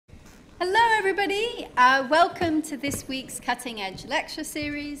Hello, everybody. Welcome to this week's Cutting Edge lecture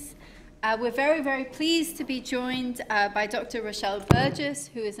series. We're very, very pleased to be joined by Dr. Rochelle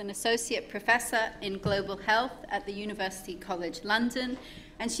Burgess, who is an associate professor in global health at the University College London,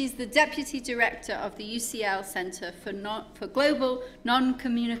 and she's the deputy director of the UCL Centre for Global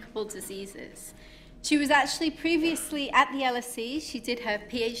Non-Communicable Diseases. She was actually previously at the LSE. She did her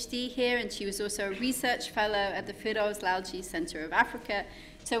PhD here, and she was also a research fellow at the Firoz Lalji Centre of Africa.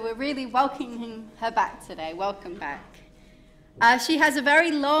 So we're really welcoming her back today. Welcome back. She has a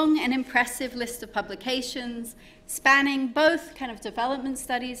very long and impressive list of publications spanning both kind of development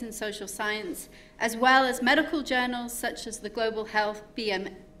studies in social science, as well as medical journals such as the Global Health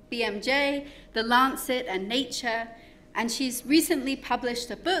BMJ, The Lancet, and Nature. And she's recently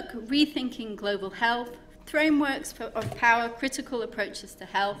published a book, Rethinking Global Health, Frameworks of Power, Critical Approaches to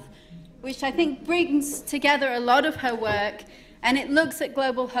Health, which I think brings together a lot of her work. And it looks at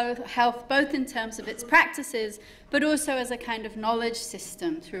global health both in terms of its practices, but also as a kind of knowledge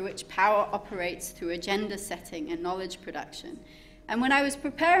system through which power operates through agenda setting and knowledge production. And when I was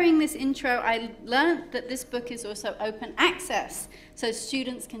preparing this intro, I learned that this book is also open access, so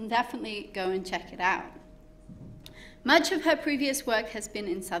students can definitely go and check it out. Much of her previous work has been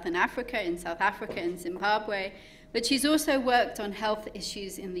in Southern Africa, in South Africa, and Zimbabwe, but she's also worked on health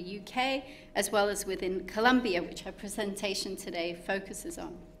issues in the UK, as well as within Colombia, which her presentation today focuses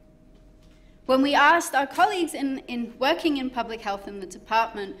on. When we asked our colleagues in working in public health in the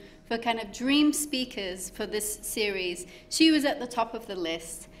department for kind of dream speakers for this series, she was at the top of the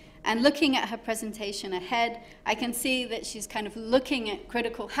list. And looking at her presentation ahead, I can see that she's kind of looking at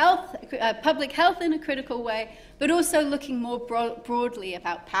critical health, public health in a critical way, but also looking more broadly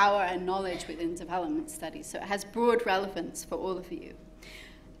about power and knowledge within development studies. So it has broad relevance for all of you.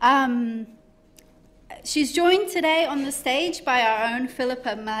 She's joined today on the stage by our own Philipa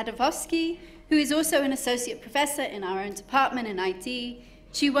Mladovsky, who is also an associate professor in our own department in ID.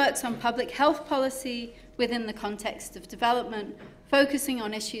 She works on public health policy within the context of development, focusing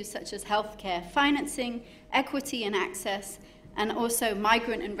on issues such as healthcare financing, equity and access, and also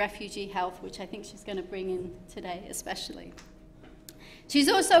migrant and refugee health, which I think she's going to bring in today especially. She's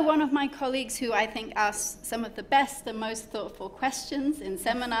also one of my colleagues who I think asks some of the best and most thoughtful questions in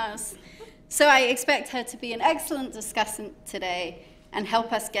seminars. So I expect her to be an excellent discussant today and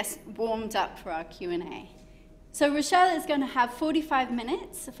help us get warmed up for our Q&A. So Rochelle is going to have 45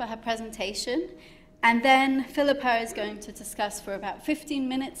 minutes for her presentation, and then Philipa is going to discuss for about 15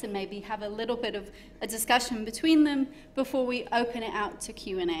 minutes and maybe have a little bit of a discussion between them before we open it out to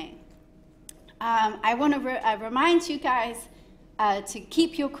Q&A. I want to remind you guys to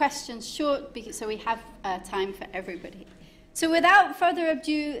keep your questions short so we have time for everybody. So without further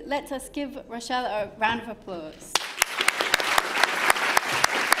ado, let us give Rochelle a round of applause.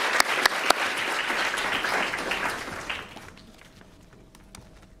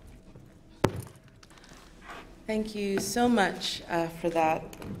 Thank you so much for that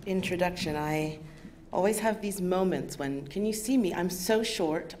introduction. I always have these moments when, can you see me? I'm so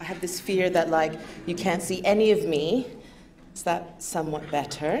short. I have this fear that, like, you can't see any of me. Is that somewhat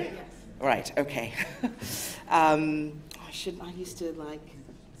better? Yes. Right, okay. I used to, like,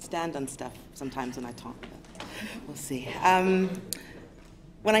 stand on stuff sometimes when I talk, but we'll see.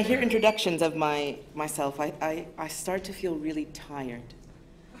 When I hear introductions of myself, I start to feel really tired,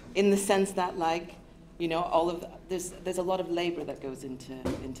 in the sense that, like, you know, there's a lot of labor that goes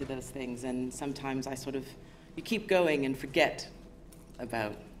into those things, and sometimes you keep going and forget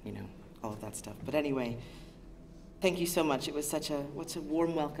about, you know, all of that stuff. But anyway, thank you so much. It was such a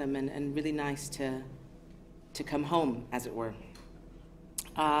warm welcome and really nice to come home, as it were.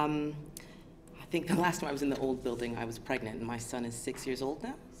 I think the last time I was in the old building, I was pregnant, and my son is 6 years old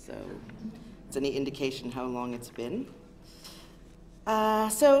now, so it's any indication how long it's been.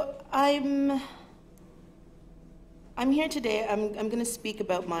 So I'm here today. I'm going to speak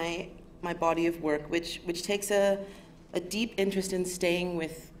about my body of work, which takes a deep interest in staying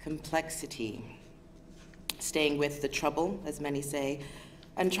with complexity, staying with the trouble, as many say,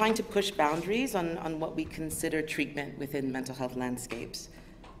 and trying to push boundaries on what we consider treatment within mental health landscapes.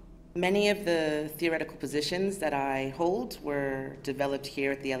 Many of the theoretical positions that I hold were developed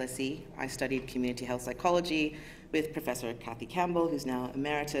here at the LSE. I studied community health psychology with Professor Kathy Campbell, who's now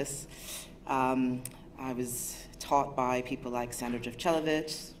emeritus. I was taught by people like Sandra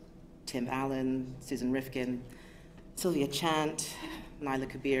Jevcelovich, Tim Allen, Susan Rifkin, Sylvia Chant, Naila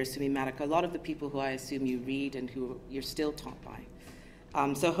Kabir, Sumi Madaka, a lot of the people who I assume you read and who you're still taught by.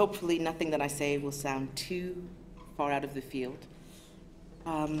 So hopefully nothing that I say will sound too far out of the field.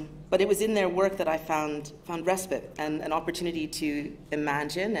 But it was in their work that I found respite and an opportunity to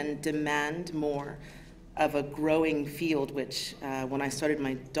imagine and demand more of a growing field, which when I started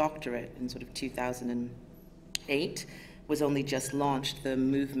my doctorate in sort of 2008, was only just launched, the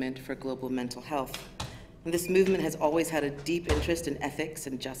Movement for Global Mental Health. And this movement has always had a deep interest in ethics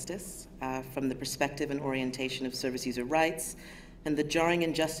and justice, from the perspective and orientation of service user rights and the jarring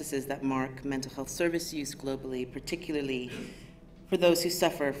injustices that mark mental health service use globally, particularly for those who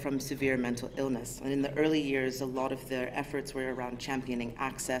suffer from severe mental illness. And in the early years, a lot of their efforts were around championing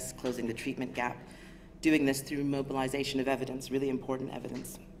access, closing the treatment gap, doing this through mobilization of evidence, really important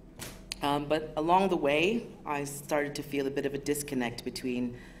evidence. But along the way, I started to feel a bit of a disconnect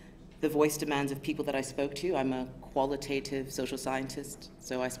between the voice demands of people that I spoke to. I'm a qualitative social scientist,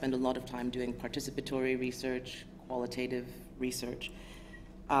 so I spend a lot of time doing participatory research, qualitative research,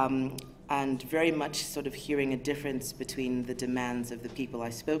 and very much sort of hearing a difference between the demands of the people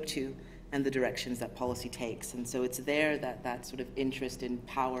I spoke to and the directions that policy takes. And so it's there that that sort of interest in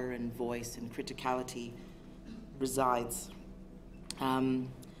power and voice and criticality resides.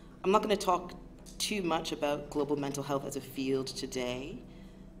 I'm not going to talk too much about global mental health as a field today,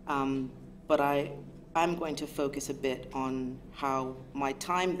 but I'm going to focus a bit on how my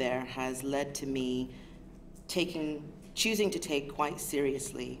time there has led to me choosing to take quite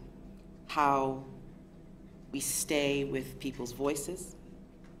seriously how we stay with people's voices,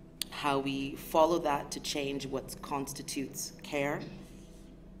 how we follow that to change what constitutes care,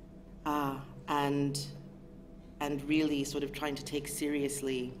 and really sort of trying to take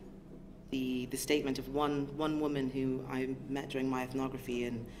seriously the statement of one woman who I met during my ethnography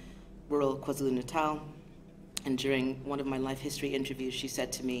in rural KwaZulu-Natal, and during one of my life history interviews, she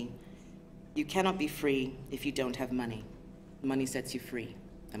said to me, "You cannot be free if you don't have money. Money sets you free."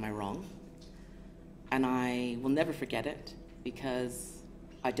 Am I wrong? And I will never forget it, because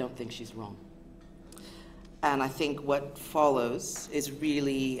I don't think she's wrong. And I think what follows is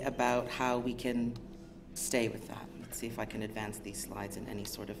really about how we can stay with that. Let's see if I can advance these slides in any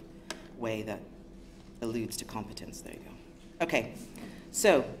sort of way that alludes to competence. There you go. Okay,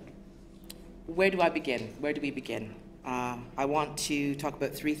 so where do I begin? Where do we begin? I want to talk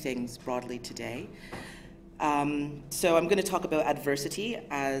about three things broadly today. So I'm going to talk about adversity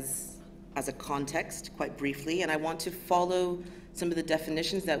as a context, quite briefly, and I want to follow some of the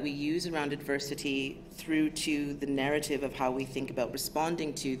definitions that we use around adversity through to the narrative of how we think about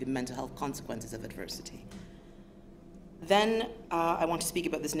responding to the mental health consequences of adversity. Then I want to speak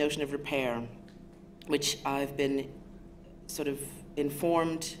about this notion of repair, which I've been sort of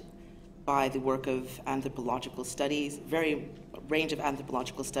informed by the work of anthropological studies, range of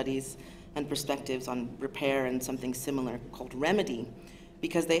anthropological studies and perspectives on repair and something similar called remedy,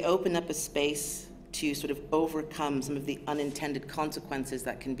 because they open up a space to sort of overcome some of the unintended consequences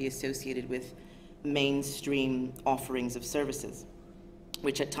that can be associated with mainstream offerings of services,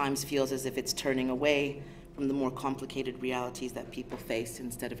 which at times feels as if it's turning away from the more complicated realities that people face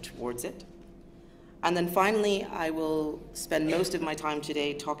instead of towards it. And then finally, I will spend most of my time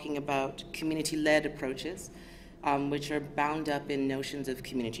today talking about community-led approaches, which are bound up in notions of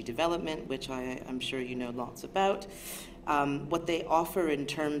community development, which I'm sure you know lots about, what they offer in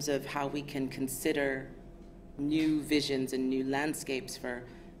terms of how we can consider new visions and new landscapes for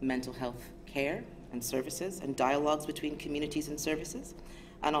mental health care and services and dialogues between communities and services.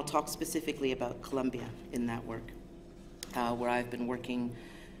 And I'll talk specifically about Colombia in that work, where I've been working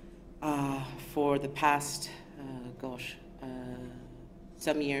for the past,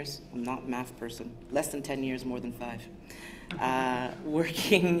 some years. I'm not a math person, less than 10 years, more than 5,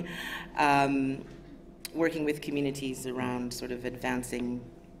 working with communities around sort of advancing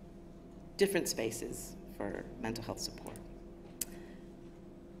different spaces for mental health support.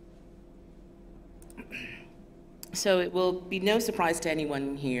 So it will be no surprise to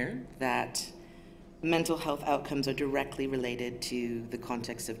anyone here that mental health outcomes are directly related to the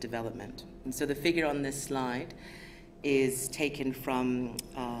context of development. And so the figure on this slide is taken from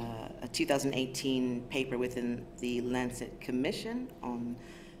a 2018 paper within the Lancet Commission on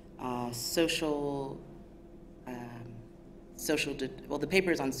the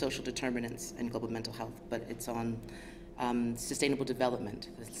paper is on social determinants and global mental health, but it's on sustainable development.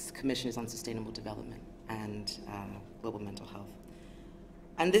 This commission is on sustainable development and global mental health.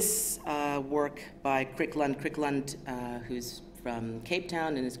 And this work by Crickland, who's from Cape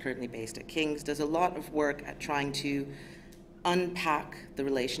Town and is currently based at King's, does a lot of work at trying to unpack the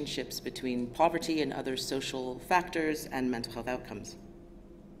relationships between poverty and other social factors and mental health outcomes.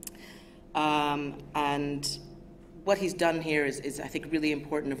 And what he's done here is I think, really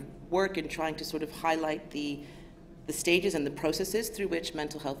important work in trying to sort of highlight the the stages and the processes through which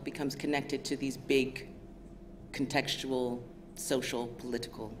mental health becomes connected to these big contextual, social,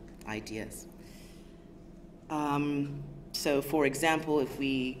 political ideas. So for example, if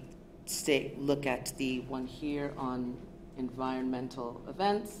we look at the one here on environmental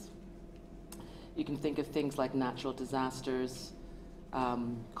events, you can think of things like natural disasters,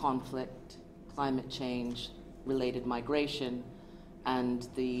 conflict, climate change, related migration, and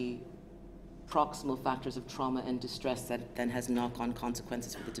the proximal factors of trauma and distress that then has knock-on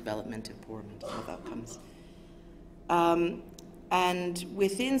consequences for the development of poor mental health outcomes. And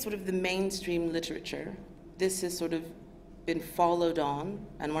within sort of the mainstream literature, this has sort of been followed on,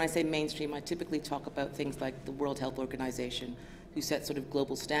 and when I say mainstream, I typically talk about things like the World Health Organization, who set sort of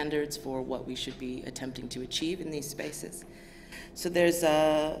global standards for what we should be attempting to achieve in these spaces. So there's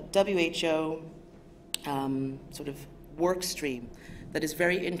a WHO sort of work stream that is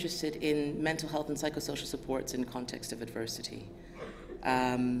very interested in mental health and psychosocial supports in context of adversity.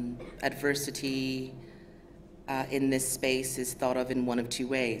 Adversity in this space is thought of in one of two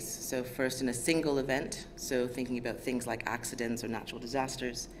ways. So first in a single event, so thinking about things like accidents or natural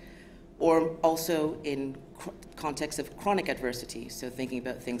disasters, or also in context of chronic adversity, so thinking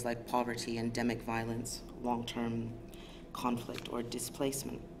about things like poverty, endemic violence, long-term conflict or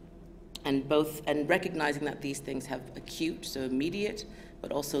displacement. And recognizing that these things have acute, so immediate,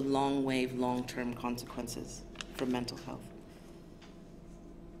 but also long-wave, long-term consequences for mental health.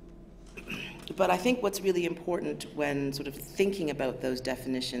 But I think what's really important when sort of thinking about those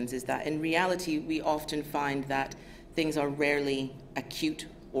definitions is that in reality, we often find that things are rarely acute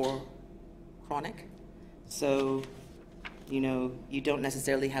or chronic. So, you don't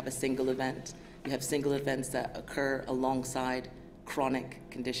necessarily have a single event. You have single events that occur alongside chronic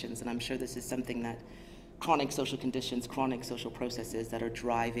conditions, and I'm sure this is something that chronic social conditions, chronic social processes that are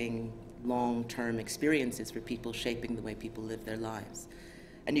driving long-term experiences for people, shaping the way people live their lives.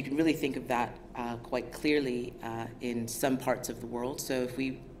 And you can really think of that quite clearly in some parts of the world. So if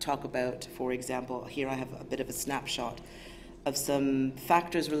we talk about, for example, here I have a bit of a snapshot of some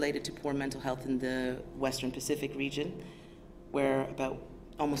factors related to poor mental health in the Western Pacific region, where about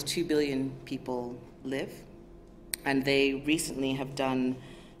almost 2 billion people live. And they recently have done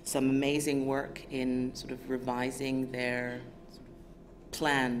some amazing work in sort of revising their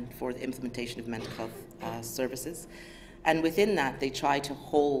plan for the implementation of mental health services. And within that, they try to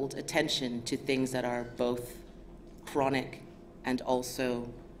hold attention to things that are both chronic and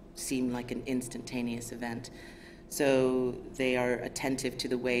also seem like an instantaneous event. So they are attentive to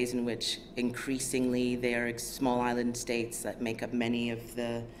the ways in which increasingly they are small island states that make up many of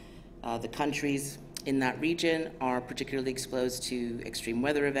the countries in that region are particularly exposed to extreme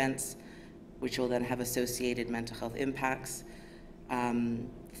weather events, which will then have associated mental health impacts.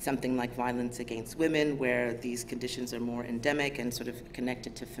 Something like violence against women, where these conditions are more endemic and sort of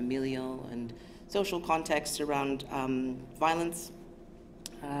connected to familial and social contexts around violence.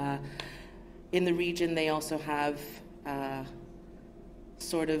 In the region, they also have they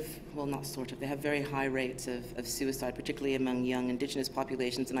have very high rates of suicide, particularly among young Indigenous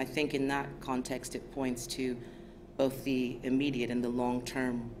populations, and I think in that context it points to both the immediate and the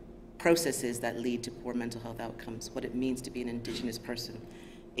long-term processes that lead to poor mental health outcomes, what it means to be an Indigenous person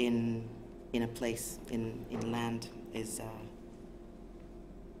in a place, in land, is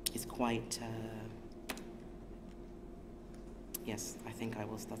quite, yes, I think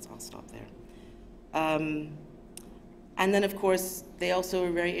I'll stop there. And then, of course, they also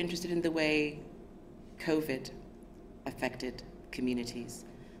are very interested in the way COVID affected communities.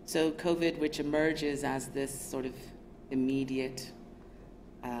 So COVID, which emerges as this sort of immediate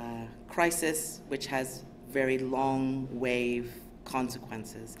crisis, which has very long wave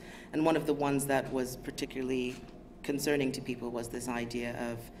consequences. And one of the ones that was particularly concerning to people was this idea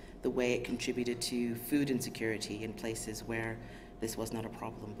of the way it contributed to food insecurity in places where this was not a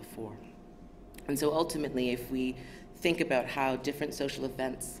problem before. And so ultimately, if we think about how different social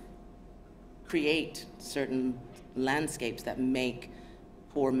events create certain landscapes that make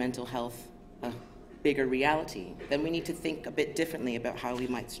poor mental health a bigger reality, then we need to think a bit differently about how we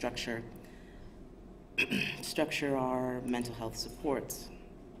might structure our mental health supports.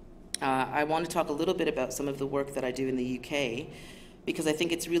 I want to talk a little bit about some of the work that I do in the UK, because I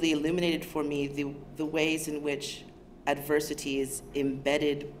think it's really illuminated for me the ways in which adversity is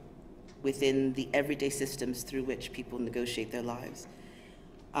embedded within the everyday systems through which people negotiate their lives.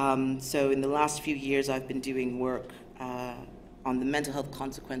 So in the last few years, I've been doing work on the mental health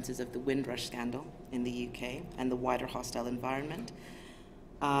consequences of the Windrush scandal in the UK and the wider hostile environment.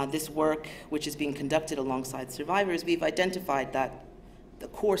 This work, which is being conducted alongside survivors, we've identified that the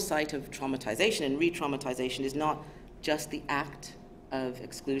core site of traumatization and re-traumatization is not just the act of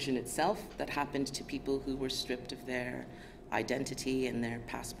exclusion itself that happened to people who were stripped of their identity and their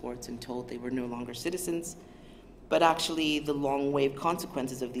passports and told they were no longer citizens, but actually the long wave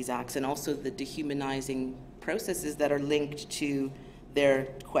consequences of these acts, and also the dehumanizing processes that are linked to their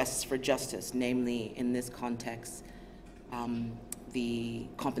quests for justice, namely, in this context, the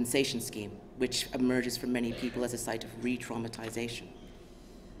compensation scheme, which emerges for many people as a site of re-traumatization.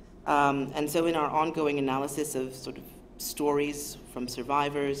 And so in our ongoing analysis of sort of stories from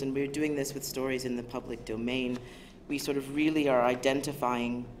survivors, and we're doing this with stories in the public domain, we sort of really are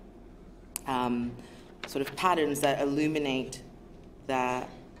identifying sort of patterns that illuminate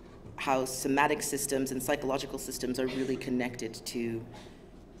how somatic systems and psychological systems are really connected to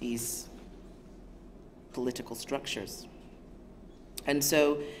these political structures. And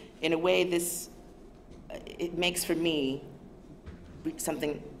so, in a way, it makes for me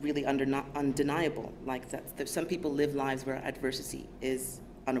something really undeniable, like that some people live lives where adversity is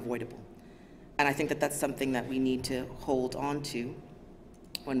unavoidable. And I think that that's something that we need to hold on to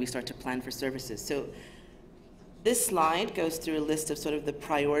when we start to plan for services. So this slide goes through a list of sort of the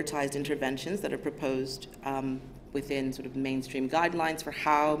prioritized interventions that are proposed within sort of mainstream guidelines for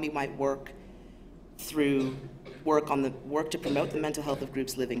how we might work to promote the mental health of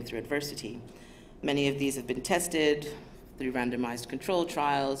groups living through adversity. Many of these have been tested through randomized controlled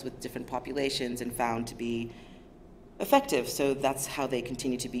trials with different populations and found to be effective. So that's how they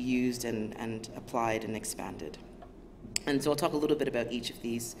continue to be used and applied and expanded. And so I'll talk a little bit about each of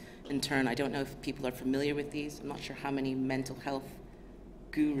these in turn. I don't know if people are familiar with these. I'm not sure how many mental health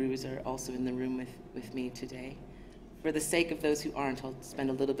gurus are also in the room with me today. For the sake of those who aren't, I'll spend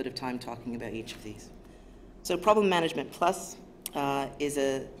a little bit of time talking about each of these. So Problem Management Plus is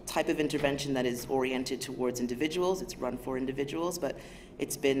a type of intervention that is oriented towards individuals. It's run for individuals, but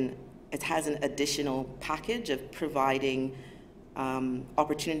it has an additional package of providing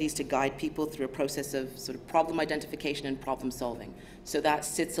opportunities to guide people through a process of sort of problem identification and problem solving. So that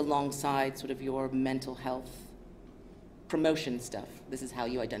sits alongside sort of your mental health promotion stuff. This is how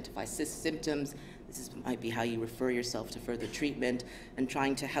you identify symptoms. Might be how you refer yourself to further treatment, and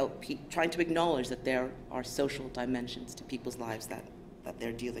trying to acknowledge that there are social dimensions to people's lives that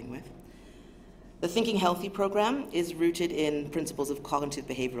they're dealing with. The Thinking Healthy program is rooted in principles of cognitive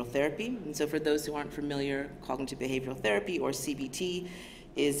behavioral therapy. And so for those who aren't familiar, cognitive behavioral therapy, or CBT,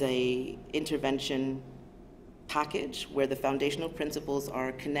 is an intervention package where the foundational principles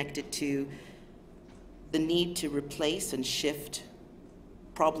are connected to the need to replace and shift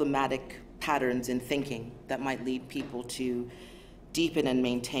problematic patterns in thinking that might lead people to deepen and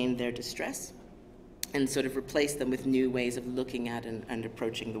maintain their distress, and sort of replace them with new ways of looking at and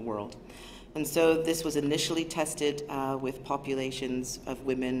approaching the world. And so this was initially tested with populations of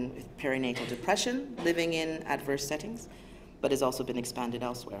women with perinatal depression living in adverse settings, but has also been expanded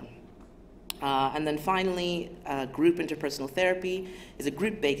elsewhere. And then finally, group interpersonal therapy is a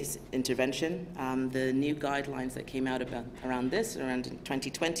group-based intervention. The new guidelines that came out around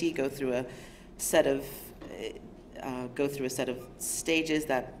 2020 go through a set of stages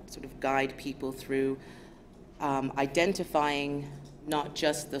that sort of guide people through identifying not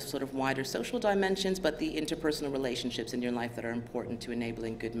just the sort of wider social dimensions, but the interpersonal relationships in your life that are important to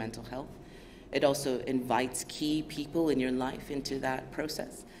enabling good mental health. It also invites key people in your life into that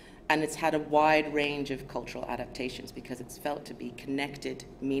process. And it's had a wide range of cultural adaptations because it's felt to be connected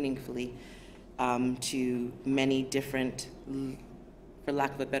meaningfully to many different, for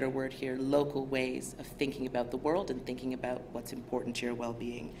lack of a better word here, local ways of thinking about the world and thinking about what's important to your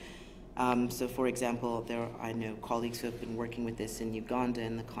well-being. So for example, I know colleagues who have been working with this in Uganda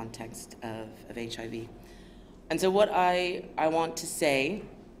in the context of HIV. And so what I want to say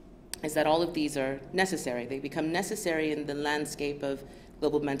is that all of these are necessary. They become necessary in the landscape of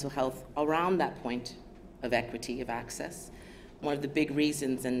global mental health around that point of equity, of access. One of the big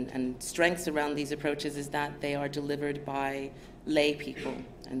reasons and strengths around these approaches is that they are delivered by lay people.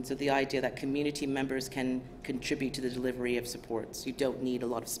 And so the idea that community members can contribute to the delivery of supports. You don't need a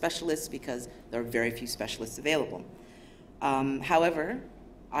lot of specialists because there are very few specialists available. However,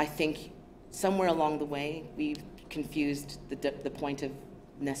 I think somewhere along the way, we've confused the point of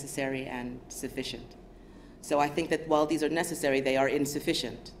necessary and sufficient. So I think that while these are necessary, they are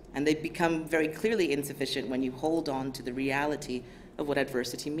insufficient. And they become very clearly insufficient when you hold on to the reality of what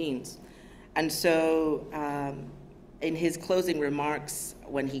adversity means. And so in his closing remarks,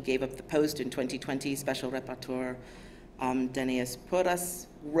 when he gave up the post in 2020, Special Rapporteur Denis Porras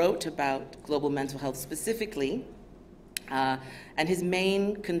wrote about global mental health specifically, and his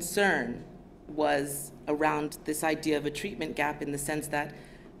main concern was around this idea of a treatment gap, in the sense that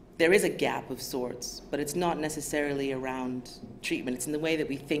there is a gap of sorts, but it's not necessarily around treatment. It's in the way that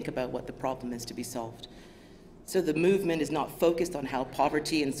we think about what the problem is to be solved. So the movement is not focused on how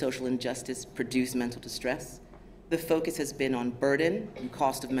poverty and social injustice produce mental distress. The focus has been on burden and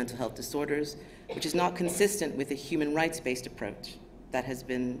cost of mental health disorders, which is not consistent with a human rights-based approach that has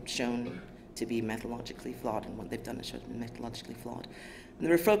been shown to be methodologically flawed, and what they've done is shown to be methodologically flawed.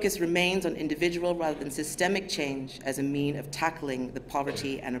 And the focus remains on individual rather than systemic change as a mean of tackling the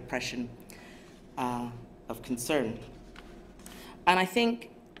poverty and oppression of concern. And I think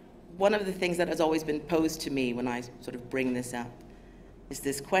one of the things that has always been posed to me when I sort of bring this up is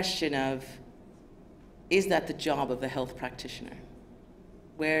this question of, is that the job of a health practitioner?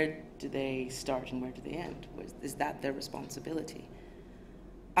 Where do they start and where do they end? Is that their responsibility?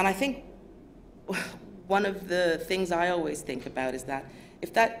 And I think one of the things I always think about is that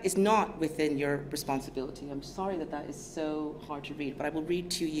if that is not within your responsibility, I'm sorry that that is so hard to read, but I will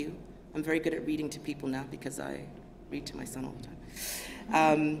read to you. I'm very good at reading to people now because I read to my son all the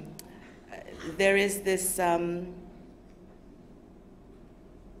time. There is this,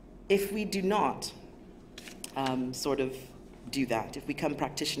 if we do not sort of do that, if we become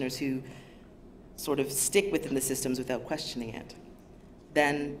practitioners who sort of stick within the systems without questioning it,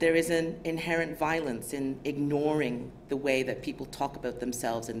 then there is an inherent violence in ignoring the way that people talk about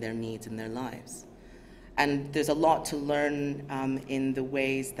themselves and their needs in their lives. And there's a lot to learn in the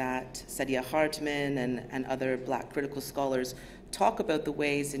ways that Saidiya Hartman and other Black critical scholars talk about the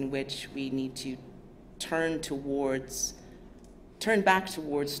ways in which we need to turn back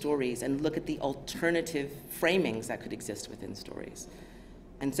towards stories and look at the alternative framings that could exist within stories.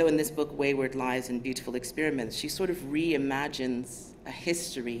 And so in this book, Wayward Lives and Beautiful Experiments, she sort of reimagines a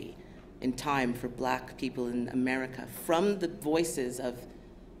history in time for Black people in America from the voices of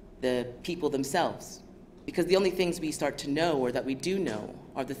the people themselves. Because the only things we start to know, or that we do know,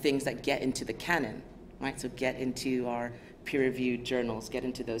 are the things that get into the canon, right? So get into our peer-reviewed journals, get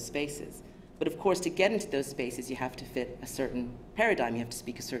into those spaces. But of course, to get into those spaces, you have to fit a certain paradigm. You have to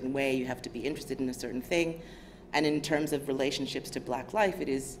speak a certain way. You have to be interested in a certain thing. And in terms of relationships to Black life, it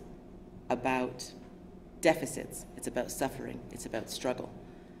is about deficits. It's about suffering. It's about struggle.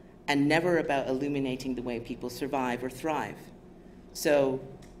 And never about illuminating the way people survive or thrive. So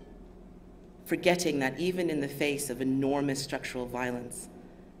forgetting that even in the face of enormous structural violence,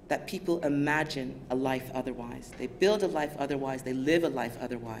 that people imagine a life otherwise. They build a life otherwise. They live a life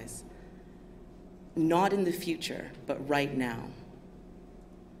otherwise. Not in the future, but right now.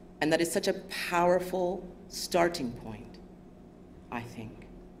 And that is such a powerful starting point, I think.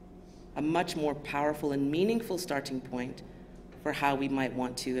 A much more powerful and meaningful starting point for how we might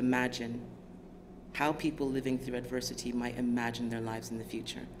want to imagine how people living through adversity might imagine their lives in the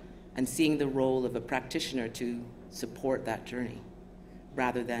future, and seeing the role of a practitioner to support that journey,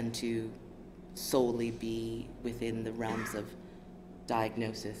 rather than to solely be within the realms of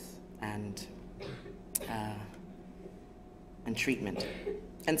diagnosis and treatment.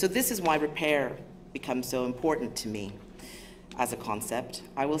 And so this is why repair becomes so important to me as a concept.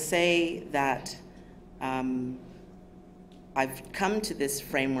 I will say that I've come to this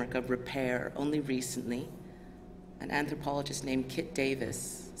framework of repair only recently. An anthropologist named Kit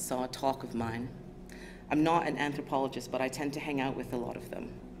Davis saw a talk of mine. I'm not an anthropologist, but I tend to hang out with a lot of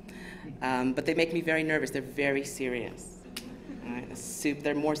them. But they make me very nervous. They're very serious. Right?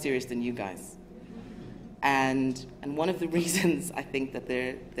 They're more serious than you guys. And one of the reasons I think that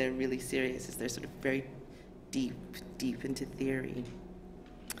they're really serious is they're sort of very deep into theory.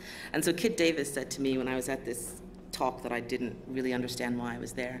 And so Kit Davis said to me when I was at this talk that I didn't really understand why I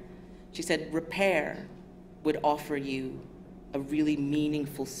was there, she said, repair would offer you a really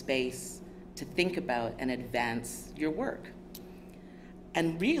meaningful space to think about and advance your work.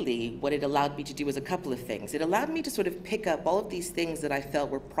 And really, what it allowed me to do was a couple of things. It allowed me to sort of pick up all of these things that I felt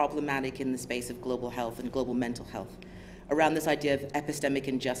were problematic in the space of global health and global mental health, around this idea of epistemic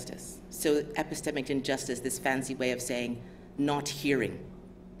injustice. So epistemic injustice, this fancy way of saying not hearing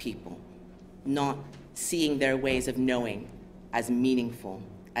people, not seeing their ways of knowing as meaningful,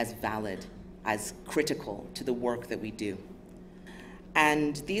 as valid, as critical to the work that we do.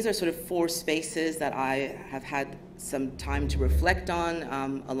 And these are sort of four spaces that I have had some time to reflect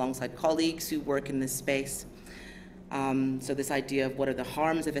on alongside colleagues who work in this space. So this idea of what are the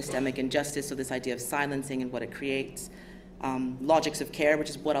harms of epistemic injustice, so this idea of silencing and what it creates. Logics of care, which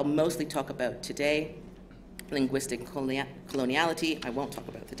is what I'll mostly talk about today. Linguistic coloniality, I won't talk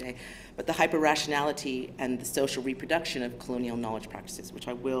about today, but the hyper-rationality and the social reproduction of colonial knowledge practices, which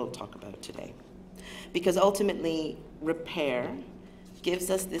I will talk about today. Because ultimately, repair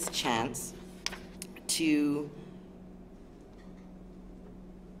gives us this chance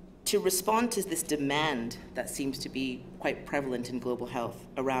to respond to this demand that seems to be quite prevalent in global health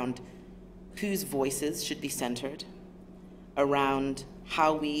around whose voices should be centered, around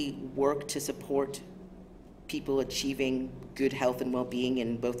how we work to support people achieving good health and well-being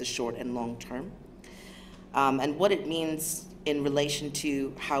in both the short and long term, and what it means in relation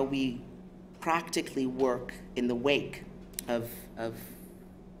to how we practically work in the wake of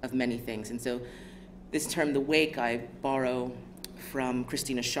many things. And so this term, the wake, I borrow from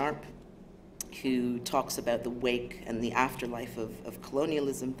Christina Sharp, who talks about the wake and the afterlife of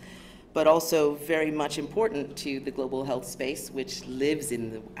colonialism, but also very much important to the global health space, which lives in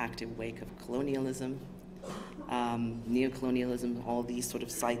the active wake of colonialism, neocolonialism, all these sort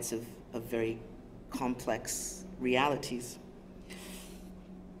of sites of very complex realities.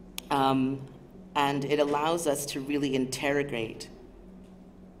 And it allows us to really interrogate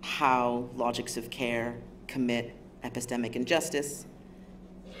how logics of care commit epistemic injustice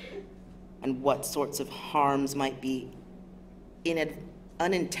and what sorts of harms might be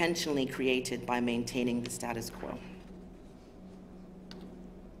unintentionally created by maintaining the status quo.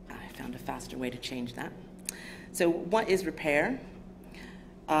 I found a faster way to change that. So what is repair?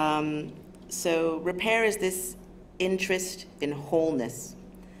 So repair is this interest in wholeness.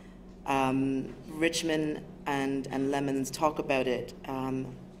 Richman and Lemons talk about it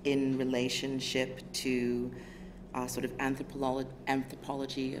in relationship to sort of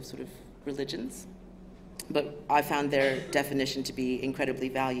anthropology of sort of religions. But I found their definition to be incredibly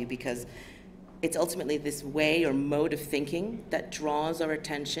valuable because it's ultimately this way or mode of thinking that draws our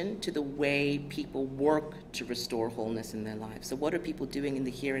attention to the way people work to restore wholeness in their lives. So what are people doing in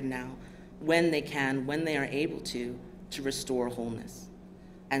the here and now, when they can, when they are able to restore wholeness,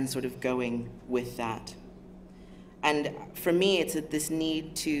 and sort of going with that. And for me, it's this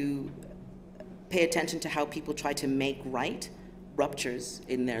need to pay attention to how people try to make right ruptures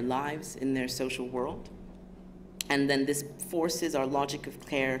in their lives, in their social world. And then this forces our logic of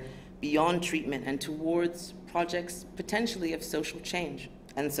care beyond treatment and towards projects potentially of social change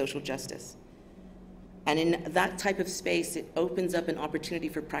and social justice. And in that type of space, it opens up an opportunity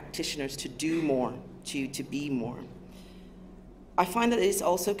for practitioners to do more, to be more. I find that this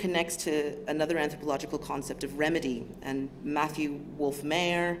also connects to another anthropological concept of remedy, and Matthew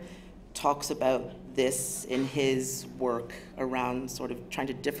Wolfe-Mayer talks about this in his work around sort of trying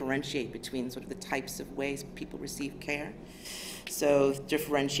to differentiate between sort of the types of ways people receive care. So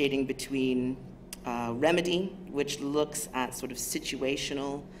differentiating between remedy, which looks at sort of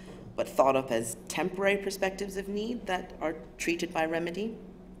situational but thought of as temporary perspectives of need that are treated by remedy,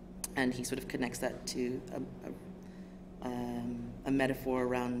 and he sort of connects that to a metaphor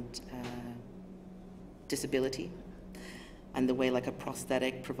around disability and the way like a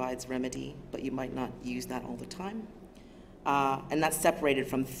prosthetic provides remedy, but you might not use that all the time. And that's separated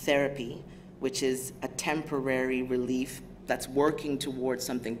from therapy, which is a temporary relief that's working towards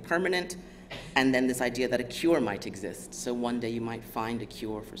something permanent, and then this idea that a cure might exist. So one day you might find a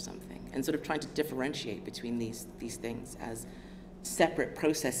cure for something, and sort of trying to differentiate between these things as separate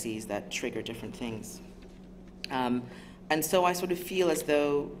processes that trigger different things. And so I sort of feel as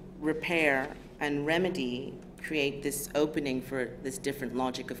though repair and remedy create this opening for this different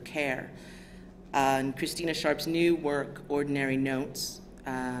logic of care. In Christina Sharp's new work, Ordinary Notes,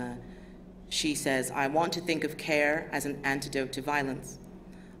 she says, I want to think of care as an antidote to violence.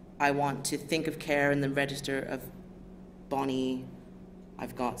 I want to think of care in the register of Bonnie,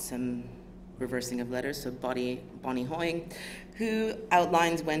 I've got some reversing of letters, so Bonnie Hoying, who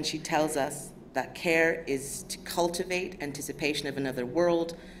outlines when she tells us that care is to cultivate anticipation of another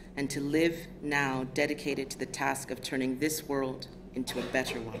world and to live now dedicated to the task of turning this world into a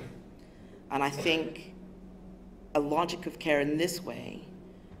better one. And I think a logic of care in this way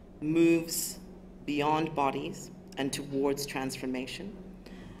moves beyond bodies and towards transformation,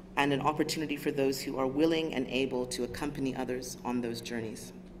 and an opportunity for those who are willing and able to accompany others on those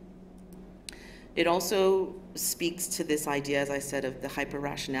journeys. It also speaks to this idea, as I said, of the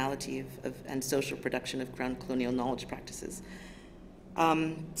hyper-rationality and social production of ground colonial knowledge practices.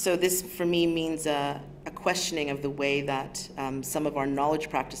 So this, for me, means a questioning of the way that some of our knowledge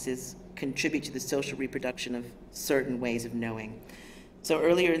practices contribute to the social reproduction of certain ways of knowing. So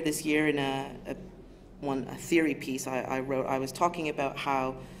earlier this year in a theory piece I wrote, I was talking about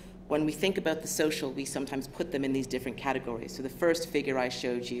how when we think about the social, we sometimes put them in these different categories. So the first figure I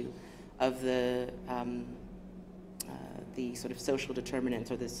showed you of the sort of social determinants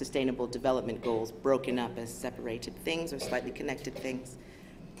or the sustainable development goals broken up as separated things or slightly connected things.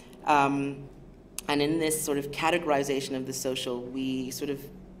 And in this sort of categorization of the social, we sort of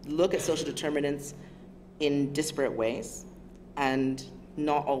look at social determinants in disparate ways and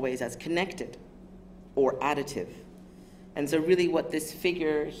not always as connected or additive. And so really what this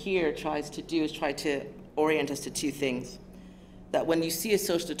figure here tries to do is try to orient us to two things. That when you see a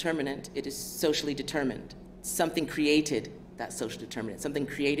social determinant, it is socially determined. Something created that social determinant. Something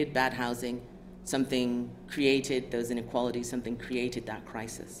created bad housing. Something created those inequalities. Something created that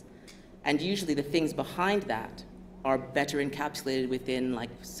crisis. And usually the things behind that are better encapsulated within like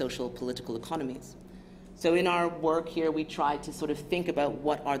social political economies. So in our work here, we try to sort of think about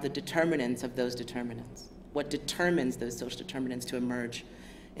what are the determinants of those determinants. What determines those social determinants to emerge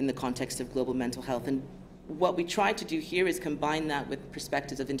in the context of global mental health. And what we try to do here is combine that with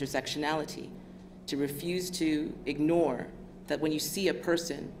perspectives of intersectionality, to refuse to ignore that when you see a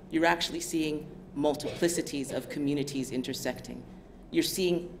person, you're actually seeing multiplicities of communities intersecting. You're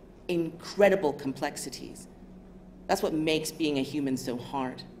seeing incredible complexities. That's what makes being a human so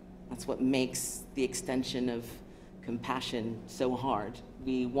hard. That's what makes the extension of compassion so hard.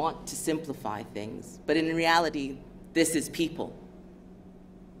 We want to simplify things, but in reality, this is people.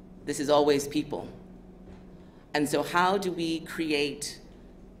 This is always people. And so how do we create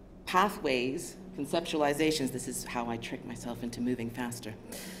pathways, conceptualizations, this is how I trick myself into moving faster,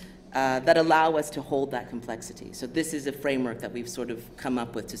 that allow us to hold that complexity. So this is a framework that we've sort of come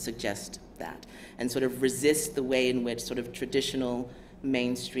up with to suggest that, and sort of resist the way in which sort of traditional,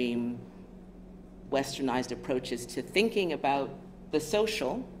 mainstream, westernized approaches to thinking about the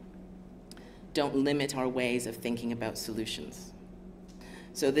social don't limit our ways of thinking about solutions.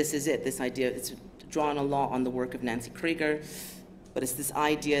 So this is it, this idea, it's drawn a lot on the work of Nancy Krieger, but it's this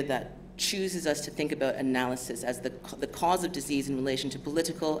idea that chooses us to think about analysis as the cause of disease in relation to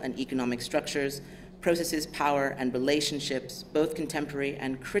political and economic structures, processes, power, and relationships, both contemporary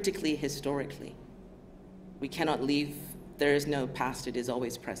and critically historically. We cannot leave, there is no past, it is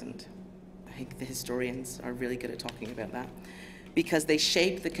always present. I think the historians are really good at talking about that, because they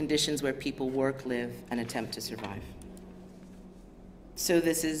shape the conditions where people work, live, and attempt to survive. So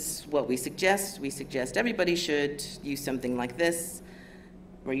this is what we suggest. We suggest everybody should use something like this,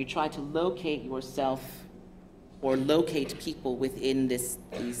 where you try to locate yourself or locate people within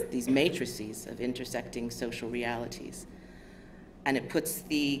these matrices of intersecting social realities. And it puts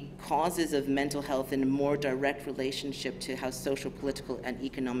the causes of mental health in a more direct relationship to how social, political, and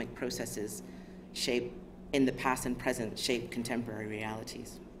economic processes shape, in the past and present, shape contemporary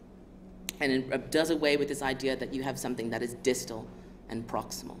realities. And it does away with this idea that you have something that is distal and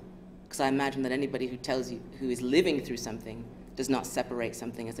proximal. Because I imagine that anybody who tells you, who is living through something, does not separate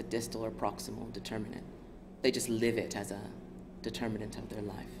something as a distal or proximal determinant. They just live it as a determinant of their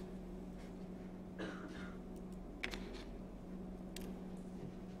life.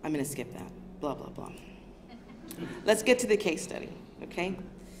 I'm going to skip that. Blah, blah, blah. Let's get to the case study, okay?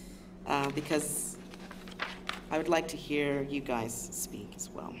 Because I would like to hear you guys speak as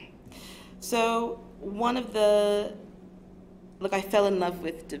well. So one of the, look, I fell in love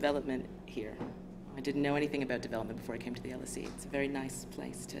with development here. I didn't know anything about development before I came to the LSE. It's a very nice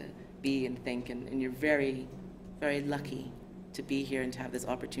place to be and think, and you're very, very lucky to be here and to have this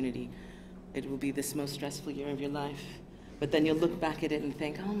opportunity. It will be this most stressful year of your life. But then you'll look back at it and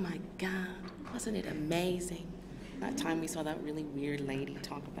think, oh my God, wasn't it amazing? That time we saw that really weird lady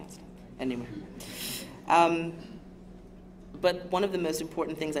talk about stuff. Anyway. But one of the most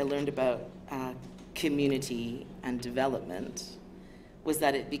important things I learned about community and development was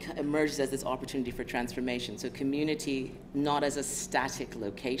that it emerges as this opportunity for transformation. So community, not as a static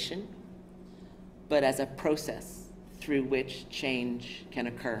location, but as a process through which change can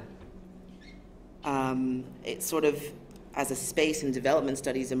occur. It sort of, as a space in development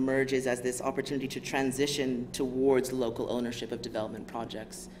studies, emerges as this opportunity to transition towards local ownership of development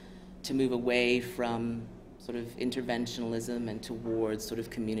projects, to move away from sort of interventionalism and towards sort of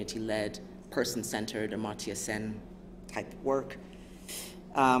community-led, person-centered, Amartya Sen type work.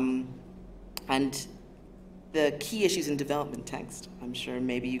 And the key issues in development text, I'm sure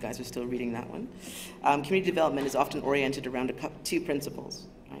maybe you guys are still reading that one. Community development is often oriented around two principles,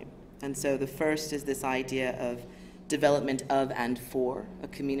 right? And so the first is this idea of development of and for a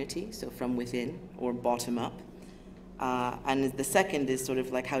community, so from within or bottom up. And the second is sort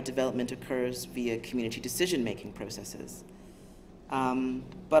of like how development occurs via community decision-making processes.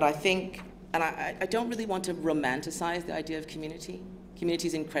 But I think, and I don't really want to romanticize the idea of community. Community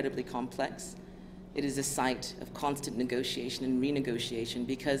is incredibly complex. It is a site of constant negotiation and renegotiation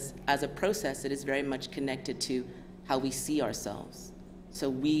because as a process, it is very much connected to how we see ourselves. So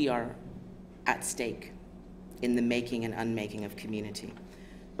we are at stake in the making and unmaking of community.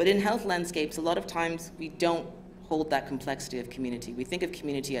 But in health landscapes, a lot of times we don't hold that complexity of community. We think of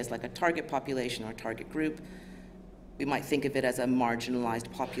community as like a target population or target group. We might think of it as a marginalized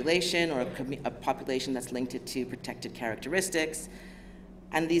population or a population that's linked to protected characteristics.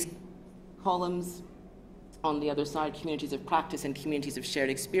 And these columns on the other side, communities of practice and communities of shared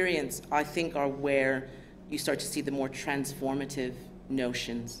experience, I think are where you start to see the more transformative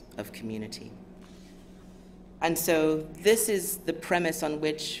notions of community. And so this is the premise on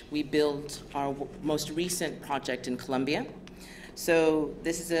which we built our most recent project in Colombia. So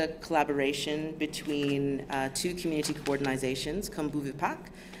this is a collaboration between two community organizations, Kambuvipak,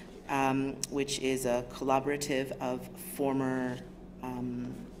 which is a collaborative of former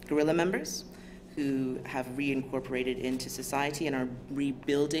guerrilla members who have reincorporated into society and are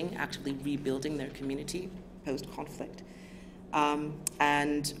actively rebuilding their community post-conflict.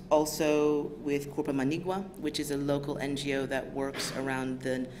 And also with Corpa Manigua, which is a local NGO that works around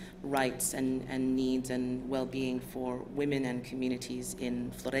the rights and needs and well-being for women and communities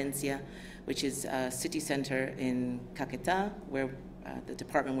in Florencia, which is a city center in Caquetá, where the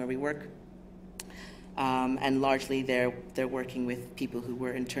department where we work. And largely they're working with people who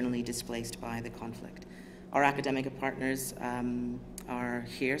were internally displaced by the conflict. Our academic partners are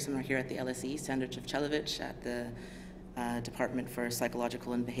here. Some are here at the LSE, Sandra Cevcelovic at the Department for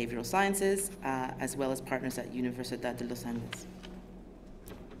Psychological and Behavioral Sciences, as well as partners at Universidad de los Andes.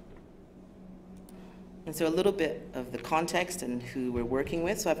 And so a little bit of the context and who we're working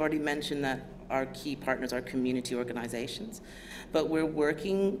with. So I've already mentioned that our key partners are community organizations, but we're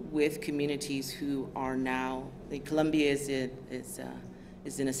working with communities who are now, Colombia is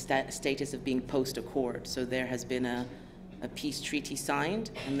in a status of being post-accord. So there has been a peace treaty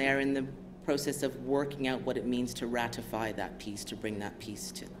signed, and they're in the process of working out what it means to ratify that peace, to bring that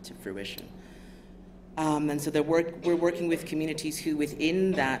peace to fruition. And so we're working with communities who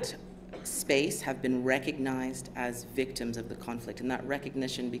within that space have been recognized as victims of the conflict, and that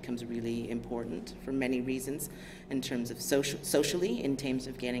recognition becomes really important for many reasons in terms of socially, in terms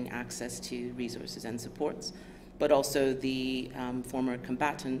of gaining access to resources and supports, but also the former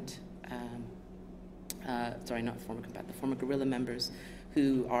guerrilla members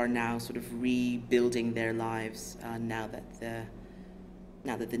who are now sort of rebuilding their lives now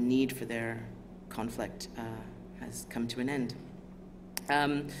that the need for their conflict has come to an end.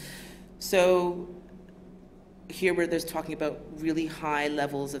 So here where there's talking about really high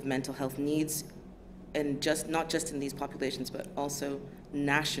levels of mental health needs, and not just in these populations, but also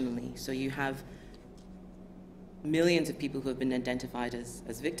nationally. So you have millions of people who have been identified as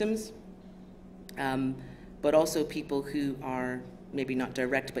victims, but also people who are maybe not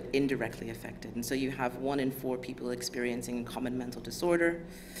direct, but indirectly affected. And so you have 1 in 4 people experiencing common mental disorder.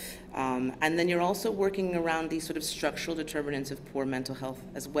 And then you're also working around these sort of structural determinants of poor mental health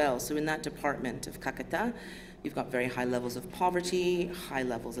as well. So in that department of Caquetá, you've got very high levels of poverty, high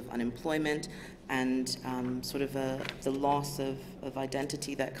levels of unemployment, and sort of the loss of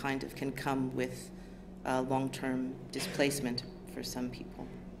identity that kind of can come with long-term displacement for some people.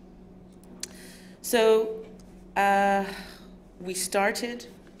 So we started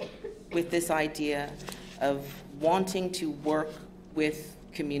with this idea of wanting to work with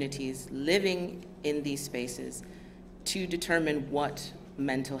communities living in these spaces to determine what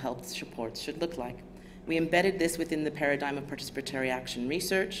mental health supports should look like. We embedded this within the paradigm of participatory action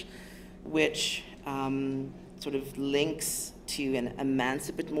research, which sort of links to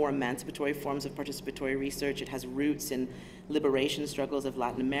more emancipatory forms of participatory research. It has roots in liberation struggles of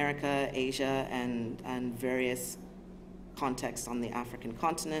Latin America, Asia, and various contexts on the African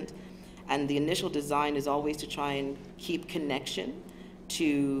continent. And the initial design is always to try and keep connection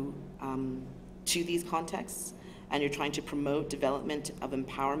to these contexts, and you're trying to promote development of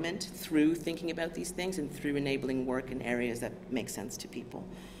empowerment through thinking about these things and through enabling work in areas that make sense to people.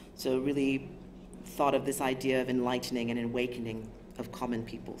 So really thought of this idea of enlightening and awakening of common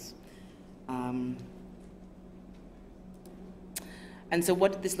peoples. And so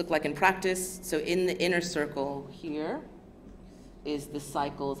what did this look like in practice? So in the inner circle here is the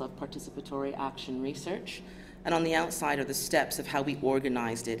cycles of participatory action research. And on the outside are the steps of how we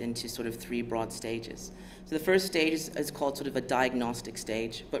organized it into sort of 3 broad stages. So the first stage is called sort of a diagnostic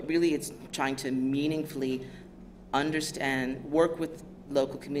stage, but really it's trying to meaningfully work with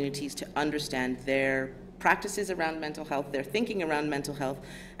local communities to understand their practices around mental health, their thinking around mental health,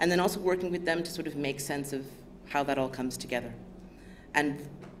 and then also working with them to sort of make sense of how that all comes together. And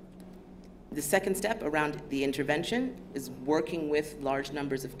the second step around the intervention is working with large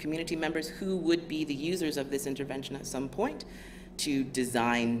numbers of community members who would be the users of this intervention at some point to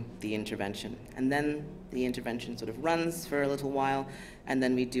design the intervention. And then the intervention sort of runs for a little while, and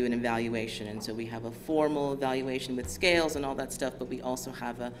then we do an evaluation. And so we have a formal evaluation with scales and all that stuff, but we also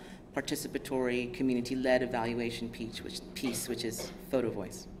have a participatory, community-led evaluation piece, which is photo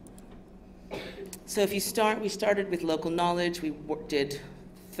voice. So if you start, we started with local knowledge. We did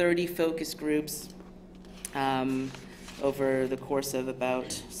 30 focus groups over the course of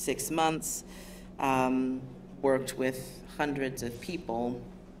about 6 months, worked with hundreds of people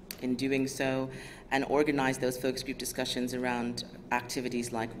in doing so, and organized those focus group discussions around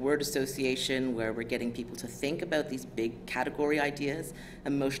activities like word association, where we're getting people to think about these big category ideas: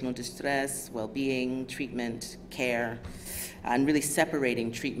 emotional distress, well-being, treatment, care, and really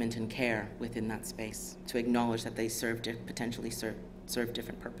separating treatment and care within that space to acknowledge that they potentially serve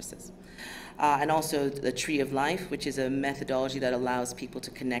different purposes. And also the tree of life, which is a methodology that allows people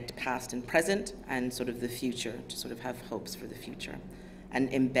to connect past and present and sort of the future, to sort of have hopes for the future, and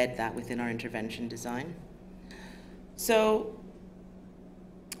embed that within our intervention design. So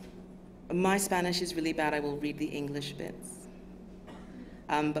my Spanish is really bad. I will read the English bits.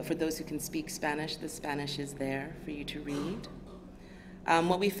 But for those who can speak Spanish, the Spanish is there for you to read.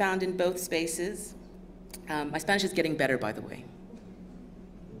 What we found in both spaces, my Spanish is getting better, by the way.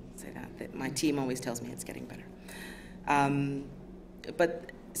 Say that my team always tells me it's getting better.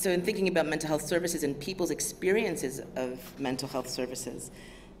 But so in thinking about mental health services and people's experiences of mental health services,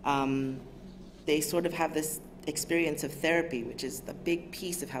 they sort of have this experience of therapy, which is a big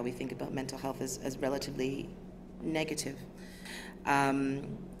piece of how we think about mental health as relatively negative.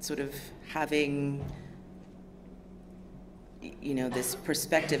 Sort of having, you know, this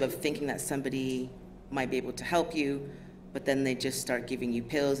perspective of thinking that somebody might be able to help you, but then they just start giving you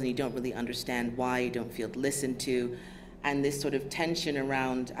pills and you don't really understand why, you don't feel listened to, and this sort of tension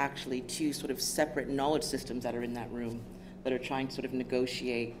around actually two sort of separate knowledge systems that are in that room that are trying to sort of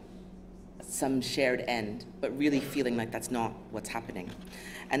negotiate some shared end, but really feeling like that's not what's happening.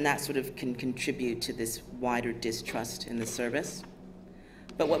 And that sort of can contribute to this wider distrust in the service.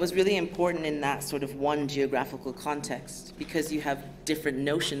 But what was really important in that sort of one geographical context, because you have different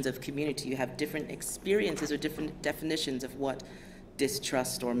notions of community, you have different experiences or different definitions of what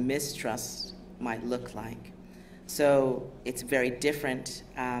distrust or mistrust might look like. So it's very different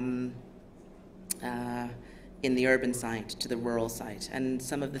in the urban site to the rural site. And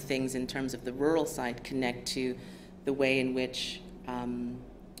some of the things in terms of the rural site connect to the way in which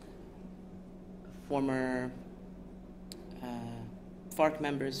former FARC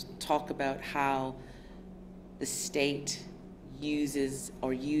members talk about how the state uses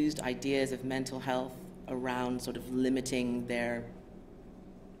or used ideas of mental health around sort of limiting their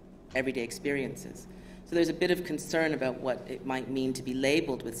everyday experiences. So there's a bit of concern about what it might mean to be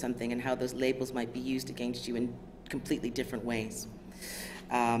labeled with something and how those labels might be used against you in completely different ways.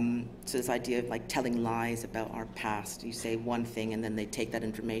 So this idea of like telling lies about our past. You say one thing and then they take that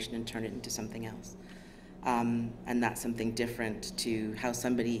information and turn it into something else. And that's something different to how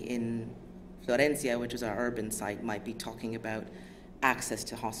somebody in Florencia, which is our urban site, might be talking about access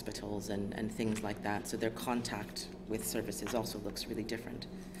to hospitals and things like that. So their contact with services also looks really different.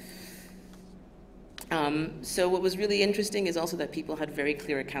 So what was really interesting is also that people had very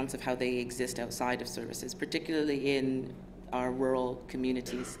clear accounts of how they exist outside of services, particularly in our rural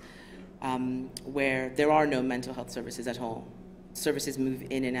communities, where there are no mental health services at all. Services move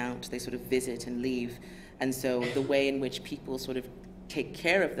in and out, they sort of visit and leave. And so the way in which people sort of take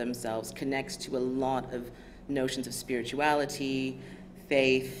care of themselves connects to a lot of notions of spirituality,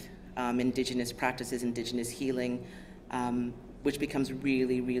 faith, indigenous practices, indigenous healing, which becomes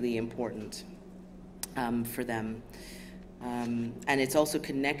really, really important for them. And it's also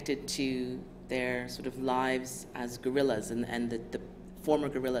connected to their sort of lives as guerrillas and the former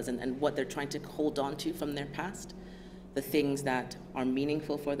guerrillas and what they're trying to hold on to from their past, the things that are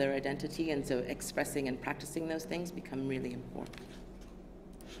meaningful for their identity, and so expressing and practicing those things become really important.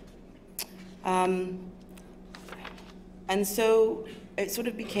 And so it sort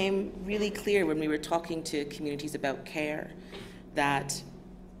of became really clear when we were talking to communities about care that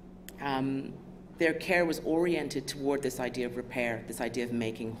their care was oriented toward this idea of repair, this idea of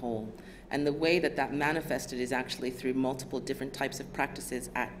making whole. And the way that that manifested is actually through multiple different types of practices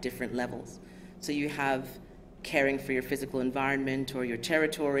at different levels. So you have caring for your physical environment or your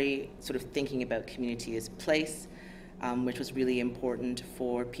territory, sort of thinking about community as place, which was really important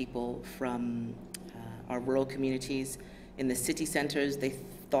for people from our rural communities. In the city centers, they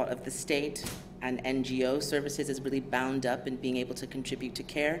thought of the state and NGO services as really bound up in being able to contribute to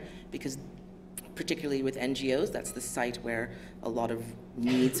care, because particularly with NGOs, that's the site where a lot of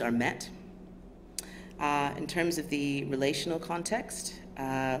needs are met. In terms of the relational context,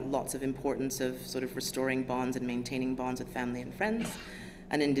 lots of importance of sort of restoring bonds and maintaining bonds with family and friends.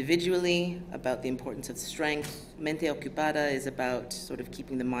 And individually, about the importance of strength. Mente ocupada is about sort of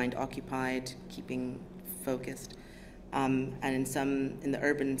keeping the mind occupied, keeping focused. And in the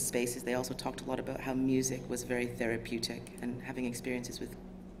urban spaces, they also talked a lot about how music was very therapeutic and having experiences with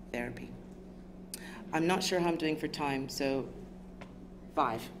therapy. I'm not sure how I'm doing for time, so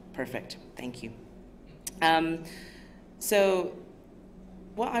 5, perfect, thank you. So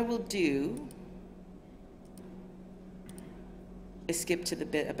what I will do is skip to the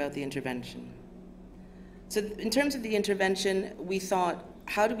bit about the intervention. So in terms of the intervention, we thought,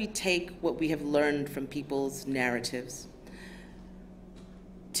 how do we take what we have learned from people's narratives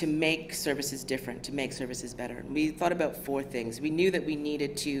to make services different, to make services better? We thought about 4 things. We knew that we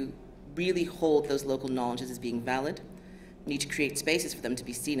needed to really hold those local knowledges as being valid. We need to create spaces for them to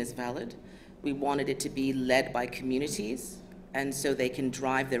be seen as valid. We wanted it to be led by communities, and so they can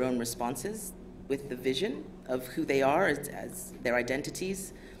drive their own responses with the vision of who they are as their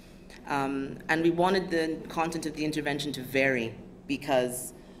identities. And we wanted the content of the intervention to vary,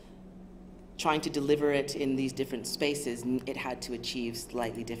 because trying to deliver it in these different spaces, it had to achieve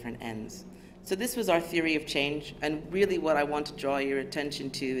slightly different ends. So this was our theory of change, and really what I want to draw your attention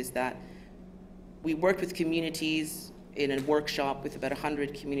to is that we worked with communities in a workshop with about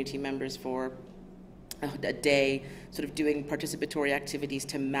 100 community members for a day, sort of doing participatory activities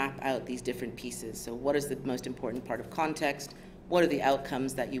to map out these different pieces. So what is the most important part of context? What are the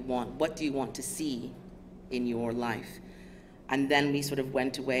outcomes that you want? What do you want to see in your life? And then we sort of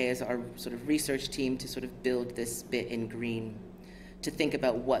went away as our sort of research team to sort of build this bit in green, to think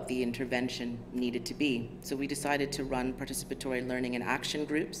about what the intervention needed to be. So we decided to run participatory learning and action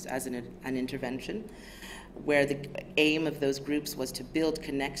groups as an intervention, where the aim of those groups was to build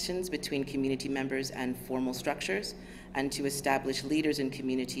connections between community members and formal structures, and to establish leaders in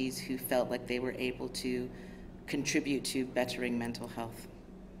communities who felt like they were able to contribute to bettering mental health.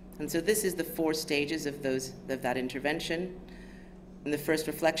 And so this is the 4 stages of that intervention. In the first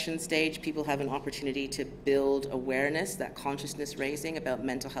reflection stage, people have an opportunity to build awareness, that consciousness raising about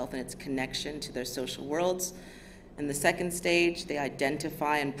mental health and its connection to their social worlds. In the second stage, they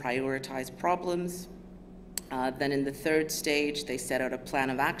identify and prioritize problems. Then in the third stage, they set out a plan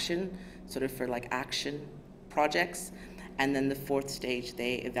of action, sort of for like action projects. And then the 4th stage,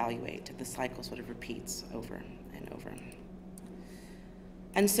 they evaluate. The cycle sort of repeats over and over.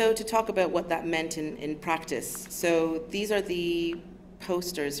 And so to talk about what that meant in practice. So these are the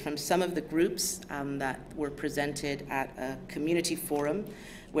posters from some of the groups that were presented at a community forum,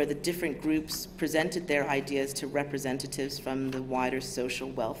 where the different groups presented their ideas to representatives from the wider social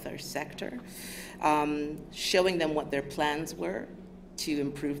welfare sector, showing them what their plans were to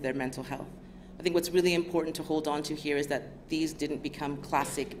improve their mental health. I think what's really important to hold on to here is that these didn't become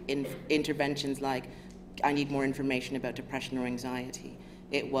classic interventions like, I need more information about depression or anxiety.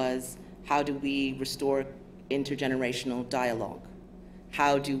 It was, how do we restore intergenerational dialogue?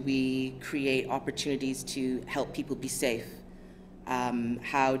 How do we create opportunities to help people be safe?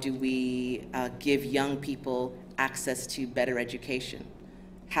 How do we give young people access to better education?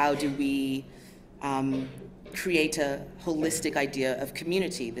 How do we create a holistic idea of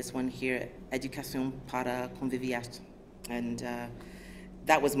community? This one here, Discussant para conviviar. And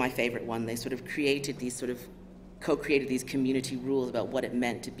that was my favorite one. They sort of created these co-created these community rules about what it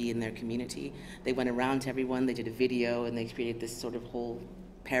meant to be in their community. They went around to everyone, they did a video, and they created this sort of whole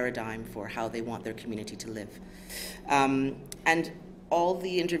paradigm for how they want their community to live. And all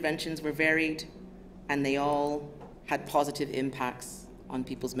the interventions were varied, and they all had positive impacts on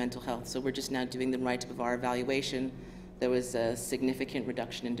people's mental health. So we're just now doing the write-up of our evaluation. There was a significant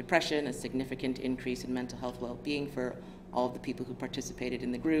reduction in depression, a significant increase in mental health well-being for all of the people who participated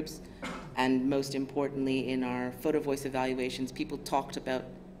in the groups. And most importantly, in our photo voice evaluations, people talked about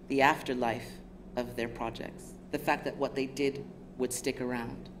the afterlife of their projects. The fact that what they did would stick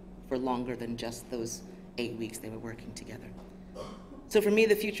around for longer than just those 8 weeks they were working together. So for me,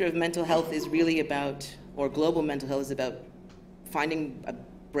 the future of mental health is really about, or global mental health is about finding a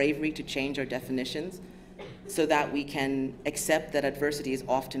bravery to change our definitions so that we can accept that adversity is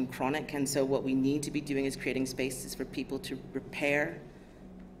often chronic. And so what we need to be doing is creating spaces for people to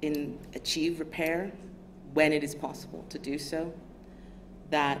achieve repair when it is possible to do so.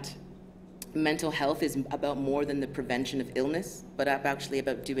 That mental health is about more than the prevention of illness, but actually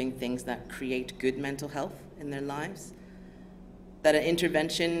about doing things that create good mental health in their lives. That an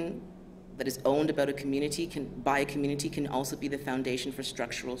intervention that is owned by a community can also be the foundation for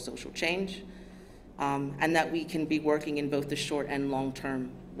structural social change. And that we can be working in both the short and long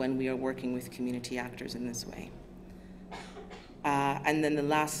term when we are working with community actors in this way. And then the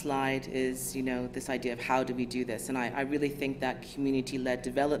last slide is, this idea of how do we do this? And I really think that community-led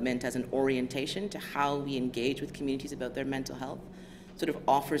development as an orientation to how we engage with communities about their mental health sort of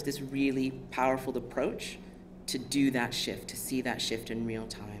offers this really powerful approach to do that shift, to see that shift in real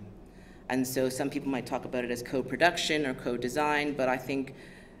time. And so some people might talk about it as co-production or co-design, but I think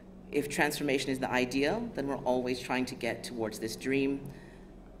if transformation is the ideal, then we're always trying to get towards this dream.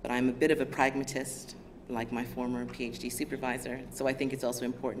 But I'm a bit of a pragmatist, like my former PhD supervisor. So I think it's also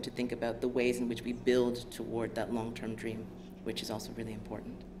important to think about the ways in which we build toward that long-term dream, which is also really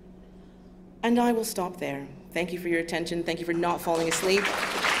important. And I will stop there. Thank you for your attention. Thank you for not falling asleep.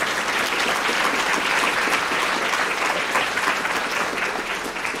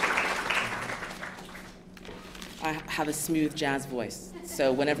 I have a smooth jazz voice.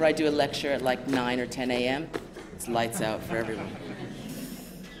 So whenever I do a lecture at like 9 or 10 a.m., it's lights out for everyone.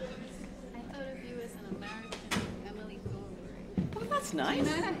 That's nice.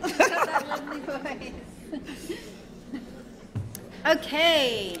 She's got that lovely voice.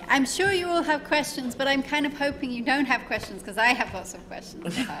 Okay, I'm sure you all have questions, but I'm kind of hoping you don't have questions because I have lots of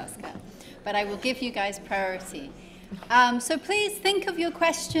questions to ask her. But I will give you guys priority. So please think of your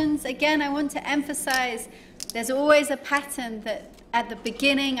questions. Again, I want to emphasize there's always a pattern that at the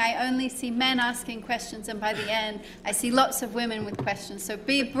beginning I only see men asking questions, and by the end I see lots of women with questions. So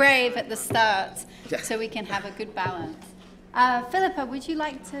be brave at the start so we can have a good balance. Philipa, would you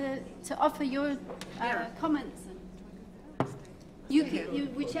like to offer your comments?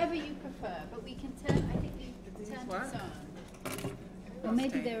 Whichever you prefer, but we can turn, I think you turn this on. Or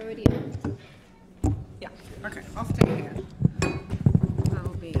maybe they're already on. Yeah, okay, I'll stay here.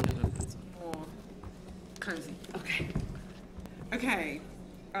 That'll be more cozy. Okay. Okay,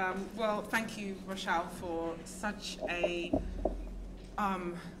 well, thank you, Rochelle, for such a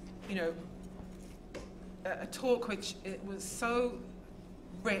talk which it was so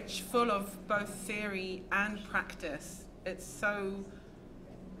rich, full of both theory and practice. It's so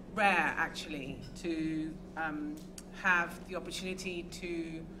rare, actually, to have the opportunity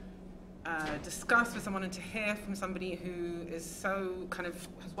to discuss with someone and to hear from somebody who is so kind of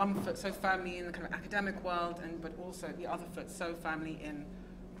has one foot so firmly in the kind of academic world, but also the other foot so firmly in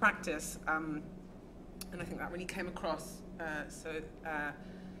practice. And I think that really came across.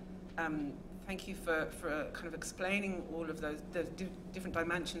 Thank you for kind of explaining all of those different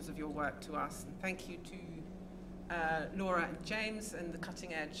dimensions of your work to us. And thank you to Laura and James and the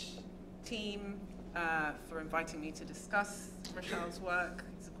Cutting Edge team for inviting me to discuss Rochelle's work.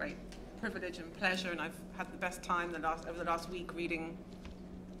 It's a great privilege and pleasure, and I've had the best time over the last week reading,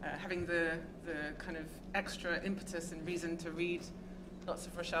 having the kind of extra impetus and reason to read lots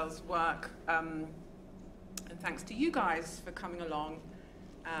of Rochelle's work. And thanks to you guys for coming along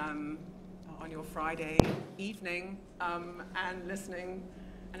on your Friday evening and listening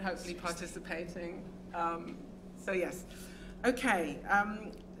and hopefully participating. So yes, okay.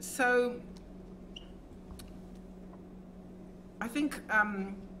 So I think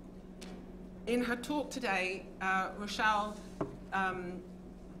in her talk today, Rochelle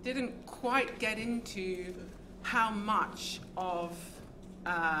didn't quite get into how much of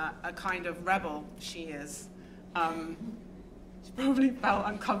a kind of rebel she is. She probably felt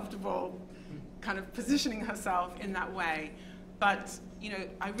uncomfortable kind of positioning herself in that way. But,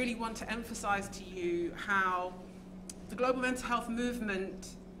 I really want to emphasize to you how the global mental health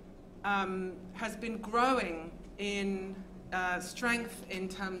movement has been growing in strength in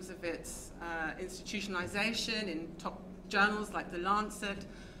terms of its institutionalization in top journals like The Lancet,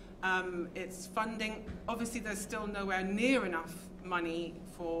 its funding. Obviously, there's still nowhere near enough money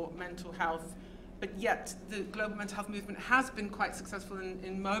for mental health, but yet the global mental health movement has been quite successful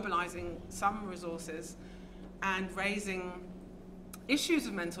in mobilizing some resources and raising issues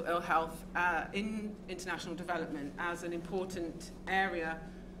of mental ill health in international development as an important area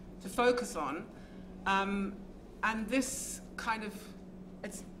to focus on. And this kind of,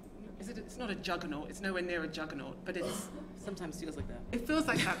 it's not a juggernaut, it's nowhere near a juggernaut, but it's... Sometimes feels like that. It feels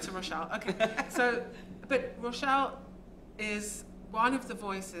like that to Rochelle, okay. But Rochelle is one of the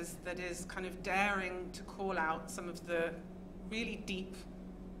voices that is kind of daring to call out some of the really deep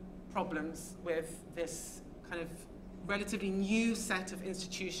problems with this kind of relatively new set of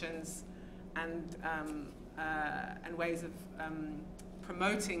institutions and ways of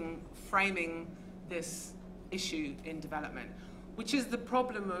promoting, framing this issue in development, which is the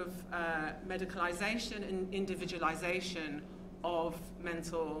problem of medicalization and individualization of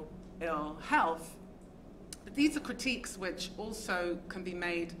mental ill health. But these are critiques which also can be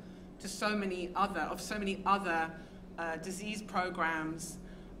made to so many other disease programs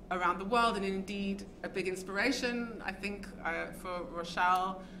around the world, and indeed a big inspiration, I think, for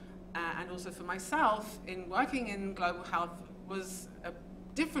Rochelle and also for myself in working in global health was a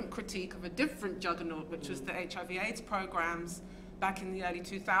different critique of a different juggernaut, which was the HIV/AIDS programs back in the early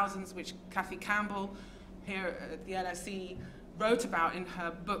 2000s, which Kathy Campbell here at the LSE wrote about in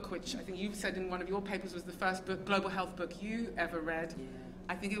her book, which I think you said in one of your papers was the first book, global health book you ever read. Yeah.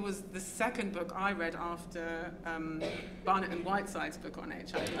 I think it was the second book I read after Barnett and Whiteside's book on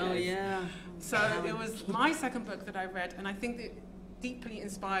HIV. Oh, yeah. So it was my second book that I read, and I think that deeply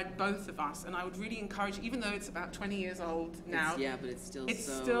inspired both of us. And I would really encourage, even though it's about 20 years old now, but it's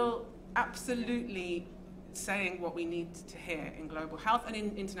still absolutely saying what we need to hear in global health and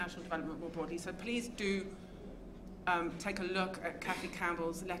in international development more broadly. So please do take a look at Kathy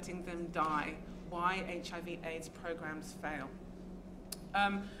Campbell's Letting Them Die, Why HIV/AIDS Programs Fail.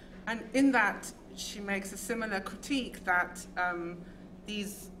 And in that, she makes a similar critique that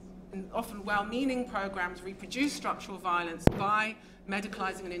these often well-meaning programs reproduce structural violence by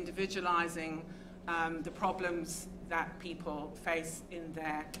medicalizing and individualizing the problems that people face in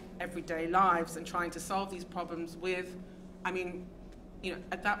their everyday lives and trying to solve these problems with, I mean, you know,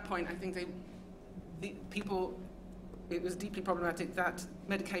 at that point, I think it was deeply problematic that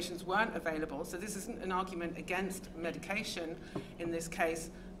medications weren't available. So this isn't an argument against medication in this case,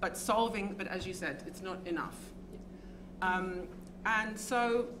 but as you said, it's not enough. And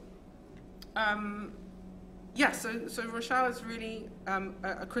so, so Rochelle is really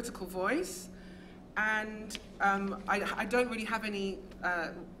a critical voice, and I don't really have any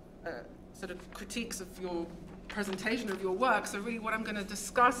sort of critiques of your presentation of your work, so really what I'm going to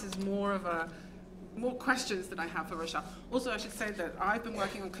discuss is more questions that I have for Rochelle. Also, I should say that I've been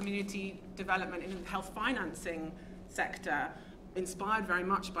working on community development in the health financing sector, inspired very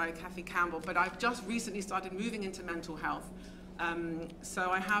much by Kathy Campbell, but I've just recently started moving into mental health.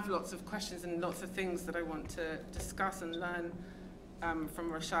 So I have lots of questions and lots of things that I want to discuss and learn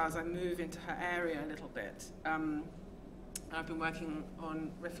from Rochelle as I move into her area a little bit. I've been working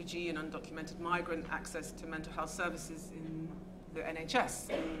on refugee and undocumented migrant access to mental health services in the NHS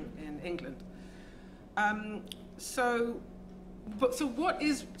in England. So what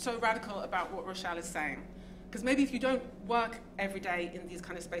is so radical about what Rochelle is saying? Because maybe if you don't work every day in these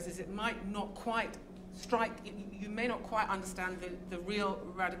kind of spaces, it might not quite strike, you may not quite understand the real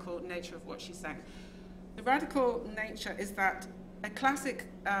radical nature of what she's saying. The radical nature is that a classic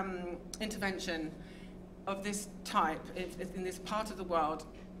intervention of this type in this part of the world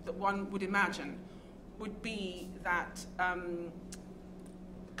that one would imagine would be that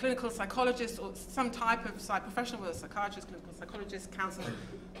clinical psychologists or some type of professional, whether psychiatrist, clinical psychologist, counselor,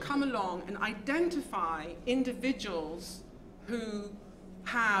 come along and identify individuals who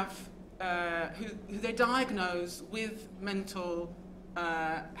have, who they diagnose with mental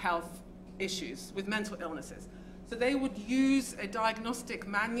health issues, with mental illnesses. So they would use a diagnostic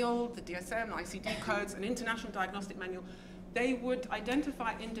manual, the DSM, ICD codes, an international diagnostic manual. They would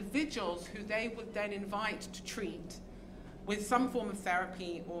identify individuals who they would then invite to treat with some form of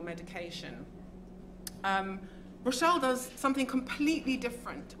therapy or medication. Rochelle does something completely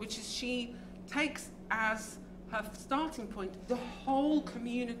different, which is she takes as her starting point the whole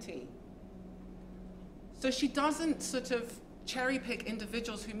community. So she doesn't sort of cherry pick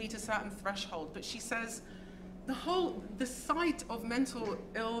individuals who meet a certain threshold, but she says the site of mental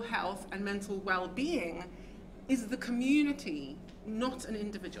ill health and mental well-being is the community, not an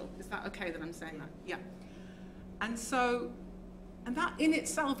individual. Is that okay that I'm saying that? Yeah. And that in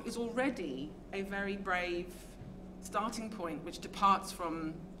itself is already a very brave starting point, which departs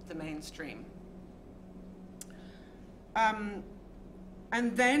from the mainstream. And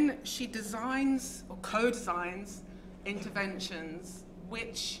then she designs or co-designs interventions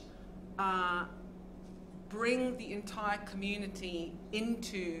which bring the entire community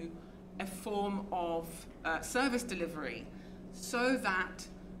into a form of service delivery, so that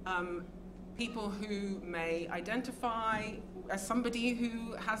people who may identify as somebody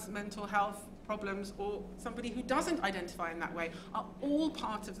who has mental health problems or somebody who doesn't identify in that way are all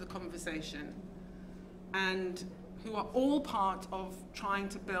part of the conversation and who are all part of trying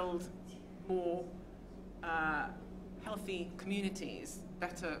to build more healthy communities,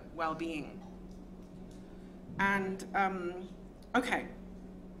 better well-being. And okay,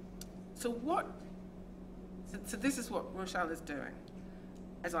 so this is what Rochelle is doing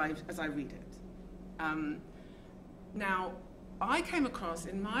as I read it. Now, I came across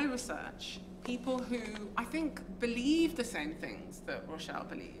in my research people who I think believe the same things that Rochelle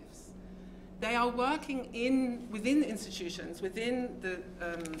believes. They are working within institutions, within the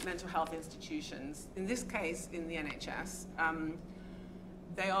mental health institutions, in this case in the NHS,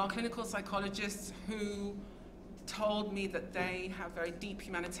 They are clinical psychologists who told me that they have very deep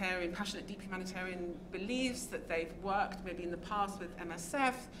humanitarian, passionate deep humanitarian beliefs, that they've worked maybe in the past with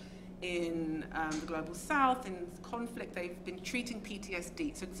MSF, in the Global South, in conflict. They've been treating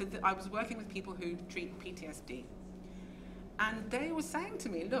PTSD. So I was working with people who treat PTSD. And they were saying to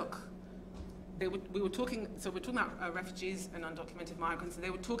me, look, we're talking about refugees and undocumented migrants, and they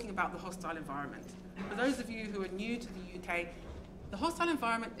were talking about the hostile environment. For those of you who are new to the UK, the hostile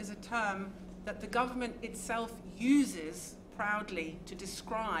environment is a term that the government itself uses proudly to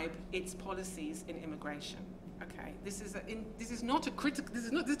describe its policies in immigration. Okay, this term is not a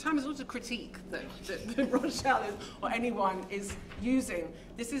critique that Rochelle or anyone is using.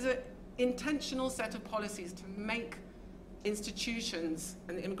 This is an intentional set of policies to make institutions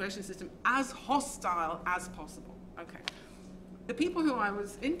and the immigration system as hostile as possible. Okay, the people who I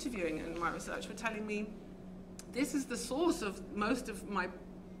was interviewing in my research were telling me this is the source of most of my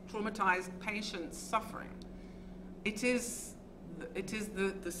traumatized patients' suffering. It is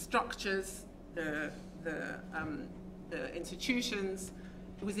the structures, the institutions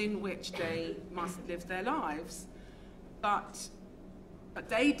within which they must live their lives. But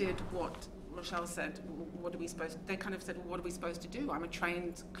they did what Rochelle said. They kind of said, well, what are we supposed to do? I'm a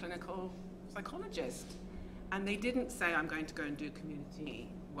trained clinical psychologist. And they didn't say, I'm going to go and do community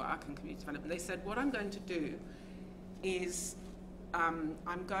work and community development. They said, what I'm going to do is I'm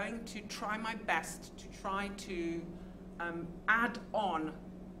going to try my best to try to add on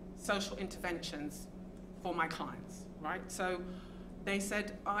social interventions for my clients, right? So they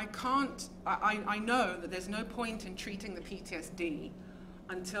said, I know that there's no point in treating the PTSD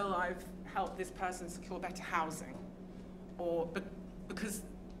until I've helped this person secure better housing, because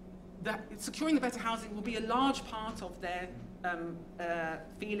securing the better housing will be a large part of their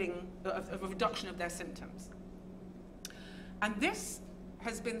feeling of a reduction of their symptoms. And this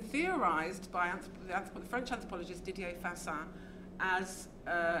has been theorized by the French anthropologist Didier Fassin as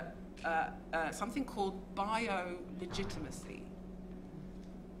something called bio-legitimacy.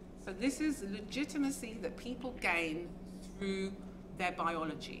 So this is legitimacy that people gain through their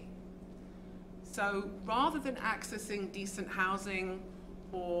biology. So rather than accessing decent housing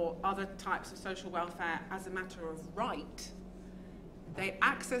or other types of social welfare as a matter of right, they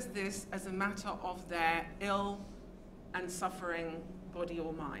access this as a matter of their ill and suffering body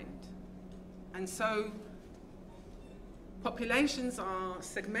or mind. And so populations are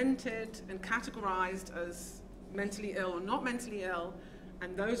segmented and categorized as mentally ill or not mentally ill,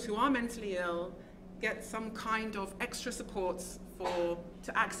 and those who are mentally ill get some kind of extra supports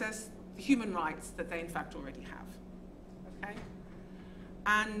to access the human rights that they in fact already have. Okay?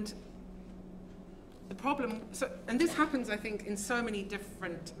 And the problem, and this happens, I think, in so many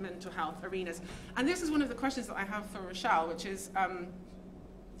different mental health arenas. And this is one of the questions that I have for Rochelle, which is,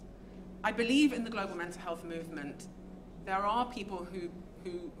 I believe in the global mental health movement. There are people who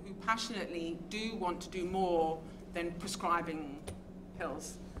passionately do want to do more than prescribing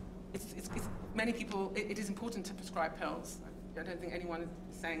pills. Many people, it is important to prescribe pills. I don't think anyone is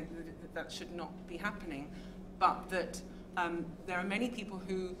saying that should not be happening, but that there are many people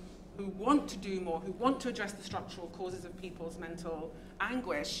who want to do more, who want to address the structural causes of people's mental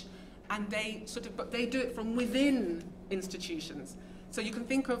anguish, and but they do it from within institutions. So you can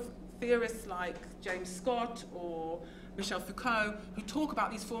think of theorists like James Scott or Michel Foucault, who talk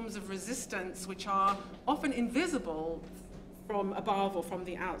about these forms of resistance which are often invisible from above or from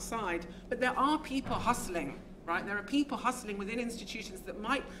the outside, but there are people hustling, right? There are people hustling within institutions the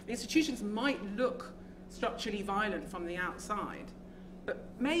institutions might look structurally violent from the outside, but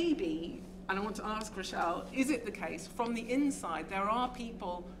maybe, and I want to ask Rochelle, is it the case from the inside there are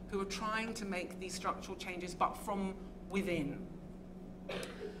people who are trying to make these structural changes, but from within?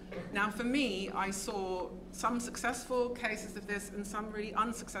 Now, for me, I saw some successful cases of this and some really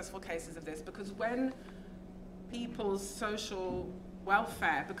unsuccessful cases of this, because when people's social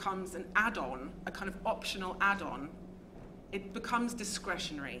welfare becomes an add-on, a kind of optional add-on, it becomes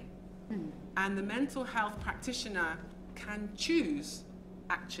discretionary. And the mental health practitioner can choose,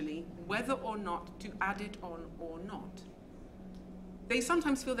 actually, whether or not to add it on or not. They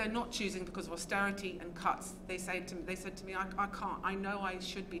sometimes feel they're not choosing because of austerity and cuts. They said to me, I can't, I know I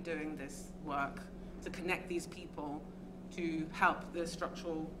should be doing this work to connect these people, to help the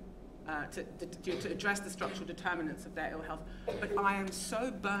structural, to address the structural determinants of their ill health. But I am so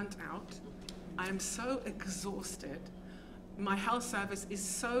burnt out, I am so exhausted, my health service is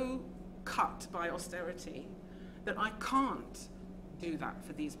so cut by austerity that I can't do that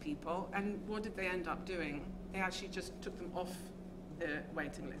for these people. And what did they end up doing? They actually just took them off the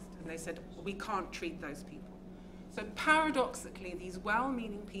waiting list, and they said, we can't treat those people. So paradoxically, these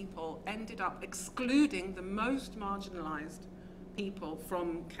well-meaning people ended up excluding the most marginalized people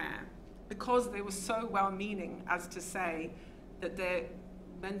from care because they were so well-meaning as to say that their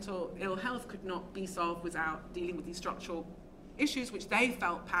mental ill health could not be solved without dealing with these structural issues which they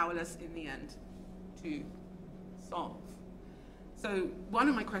felt powerless in the end to solve. So one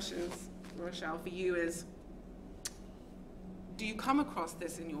of my questions, Rochelle, for you is, do you come across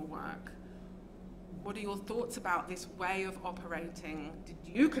this in your work? What are your thoughts about this way of operating? Did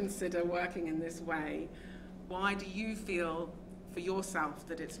you consider working in this way? Why do you feel for yourself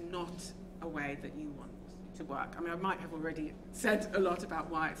that it's not a way that you want to work? I mean, I might have already said a lot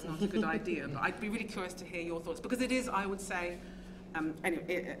about why it's not a good idea, but I'd be really curious to hear your thoughts, because it is, I would say,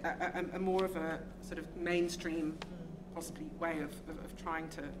 anyway, a more of a sort of mainstream, possibly, way of trying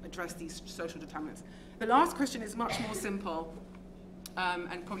to address these social determinants. The last question is much more simple,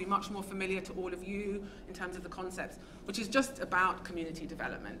 and probably much more familiar to all of you in terms of the concepts, which is just about community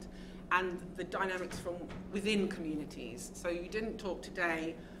development and the dynamics from within communities. So you didn't talk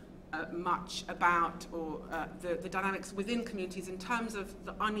today much about the dynamics within communities in terms of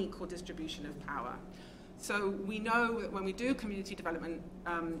the unequal distribution of power. So we know that when we do community development,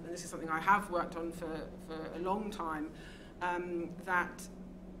 and this is something I have worked on for a long time, that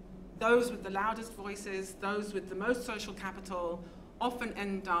those with the loudest voices, those with the most social capital, often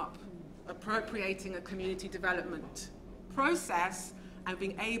end up appropriating a community development process and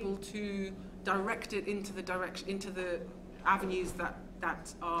being able to direct it into the avenues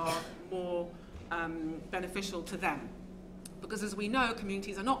that are more beneficial to them. Because as we know,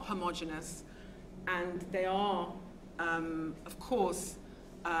 communities are not homogenous, and they are, of course,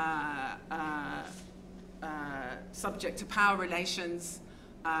 subject to power relations,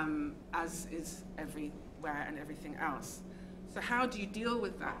 as is everywhere and everything else. So how do you deal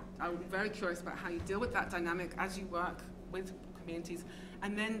with that? I'm very curious about how you deal with that dynamic as you work with communities.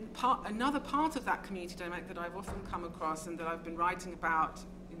 And then another part of that community dynamic that I've often come across and that I've been writing about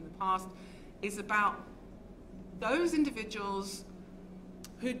in the past is about those individuals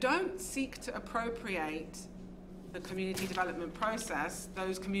who don't seek to appropriate the community development process,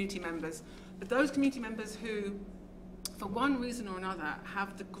 those community members, but those community members who, for one reason or another,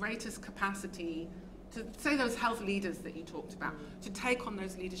 have the greatest capacity to, say, those health leaders that you talked about, to take on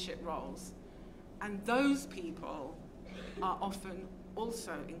those leadership roles. And those people are often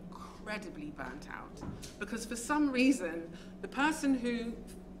also incredibly burnt out, because for some reason, the person who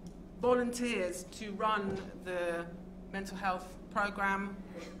volunteers to run the mental health program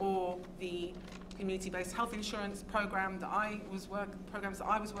or the community-based health insurance program programs that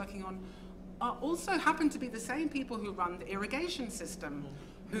I was working on also happen to be the same people who run the irrigation system,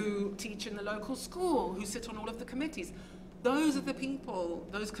 who teach in the local school, who sit on all of the committees. Those are the people,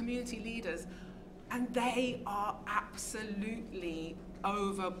 those community leaders, and they are absolutely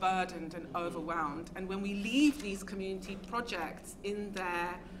overburdened and overwhelmed. And when we leave these community projects in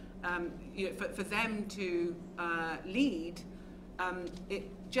their, for them to lead, it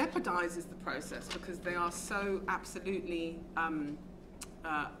jeopardizes the process because they are so absolutely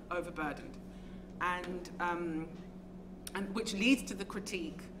overburdened. And which leads to the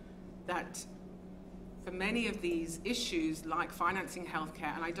critique that for many of these issues, like financing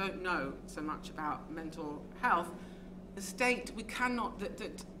healthcare, and I don't know so much about mental health, the state, we cannot,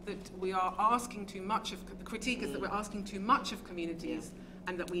 that we are asking too much of, the critique is that we're asking too much of communities,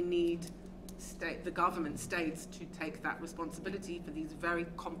 and that we need the government, states, to take that responsibility for these very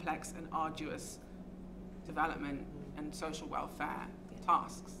complex and arduous development and social welfare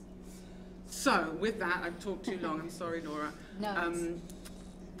tasks. So, with that, I've talked too long. I'm sorry, Laura. No.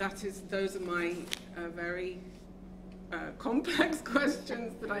 Those are my very complex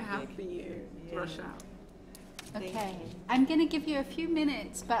questions that I have for you, Rochelle. Okay, I'm going to give you a few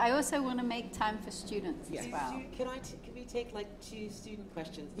minutes, but I also want to make time for students as well. Can we take like 2 student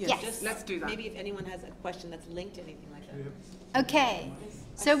questions? Yes. Just let's do that. Maybe if anyone has a question that's linked to anything like that. Okay,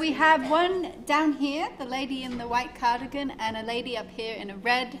 so we have one down here, the lady in the white cardigan, and a lady up here in a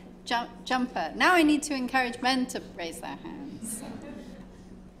red jumper. Now I need to encourage men to raise their hands.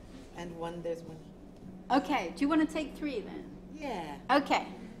 And there's one. Okay, do you want to take 3 then? Yeah. Okay.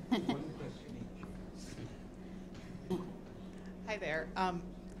 Hi there.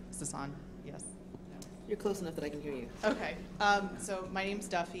 Is this on? Yes. You're close enough that I can hear you. Okay. So my name's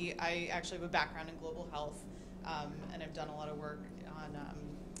Duffy. I actually have a background in global health, and I've done a lot of work on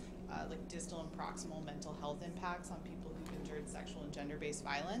like distal and proximal mental health impacts on people who've endured sexual and gender-based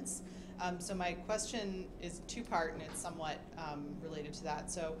violence. So my question is 2-part, and it's somewhat related to that.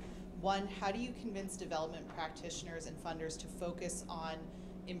 So, 1, how do you convince development practitioners and funders to focus on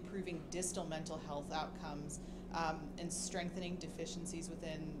improving distal mental health outcomes and strengthening deficiencies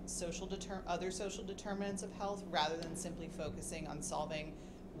within other social determinants of health, rather than simply focusing on solving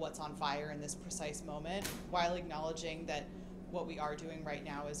what's on fire in this precise moment, while acknowledging that what we are doing right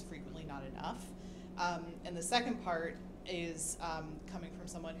now is frequently not enough. And the second part is coming from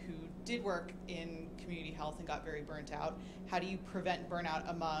someone who did work in community health and got very burnt out. How do you prevent burnout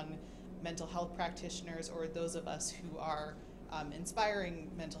among mental health practitioners, or those of us who are inspiring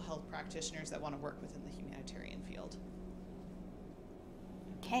mental health practitioners that want to work within the humanitarian field?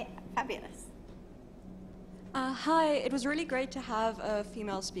 Okay, fabulous. Hi, it was really great to have a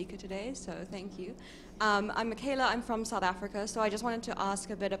female speaker today, so thank you. I'm Michaela, I'm from South Africa, so I just wanted to ask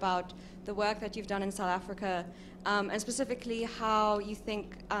a bit about the work that you've done in South Africa, and specifically how you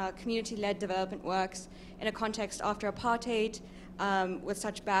think community-led development works in a context after apartheid, with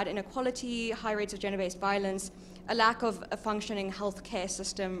such bad inequality, high rates of gender-based violence, a lack of a functioning healthcare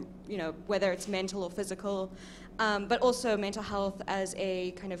system, whether it's mental or physical, but also mental health as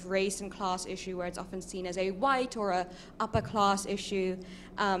a kind of race and class issue, where it's often seen as a white or a upper class issue,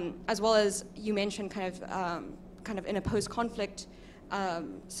 as well as you mentioned kind of in a post-conflict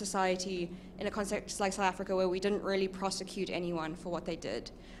society, in a context like South Africa, where we didn't really prosecute anyone for what they did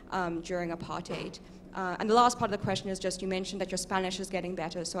during apartheid. And the last part of the question is just, you mentioned that your Spanish is getting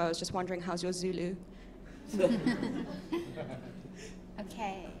better, so I was just wondering, how's your Zulu?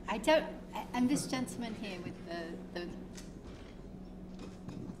 Okay, and this gentleman here with the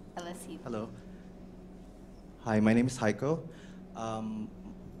LSE. Hello. Hi, my name is Heiko.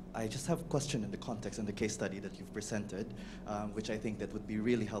 I just have a question in the context and the case study that you've presented, which I think that would be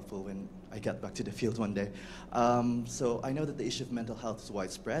really helpful when I get back to the field one day. So I know that the issue of mental health is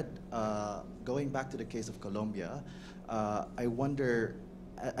widespread. Going back to the case of Colombia, I wonder,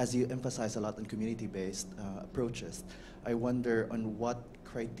 as you emphasize a lot on community-based approaches, I wonder on what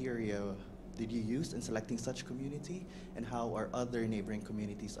criteria did you use in selecting such community, and how our other neighboring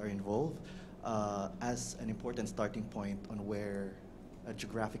communities are involved as an important starting point on where a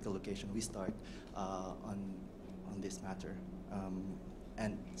geographical location we start on this matter,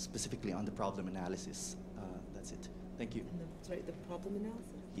 and specifically on the problem analysis. That's it. Thank you. Sorry, the problem analysis?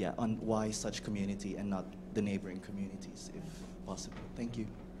 Yeah, on why such community and not the neighboring communities, if possible. Thank you.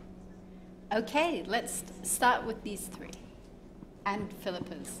 Okay, let's start with these three, and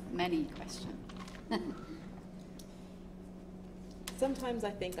Philipa's many questions. Sometimes I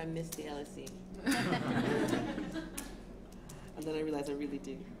think I miss the LSE. And then I realize I really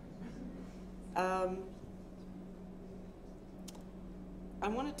do. I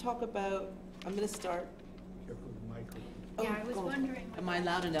want to talk about, I'm going to start. Oh, Yeah, I was wondering. Am I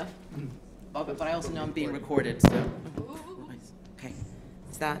loud enough? Oh, but I also know I'm being recorded, so. Okay.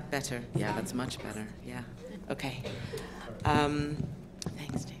 Is that better? Yeah, that's much better. Yeah. Okay.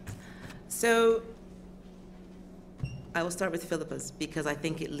 Thanks, James. So I will start with Philipa's, because I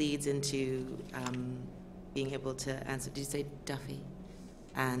think it leads into being able to answer, did you say Duffy?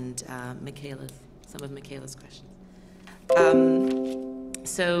 And Michaela's, some of Michaela's questions.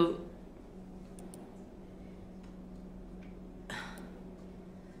 So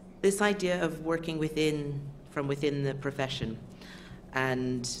this idea of working from within the profession,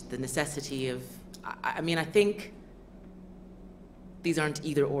 and the necessity of, I mean, I think these aren't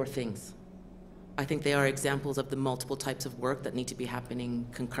either or things. I think they are examples of the multiple types of work that need to be happening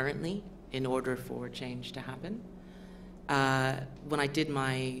concurrently in order for change to happen. When I did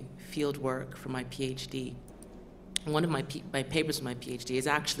my field work for my PhD, one of my papers for my PhD is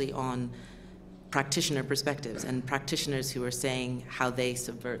actually on practitioner perspectives and practitioners who are saying how they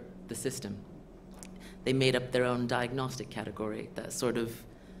subvert the system. They made up their own diagnostic category that sort of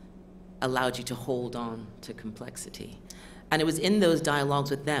allowed you to hold on to complexity. And it was in those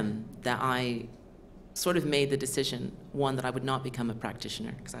dialogues with them that I sort of made the decision, one, that I would not become a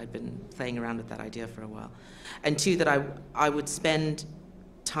practitioner, because I'd been playing around with that idea for a while. And two, that I would spend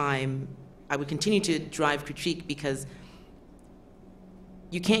time, I would continue to drive critique, because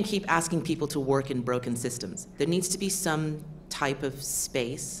you can't keep asking people to work in broken systems. There needs to be some type of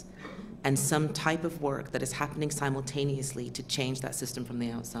space and some type of work that is happening simultaneously to change that system from the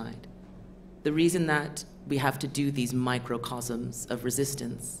outside. The reason that we have to do these microcosms of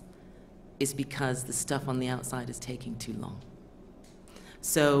resistance is because the stuff on the outside is taking too long.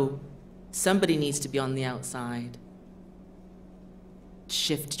 So somebody needs to be on the outside,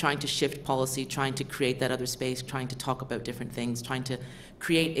 trying to shift policy, trying to create that other space, trying to talk about different things, trying to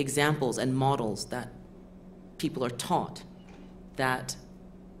create examples and models that people are taught that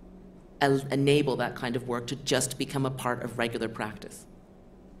enable that kind of work to just become a part of regular practice.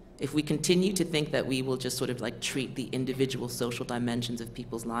 If we continue to think that we will just sort of like treat the individual social dimensions of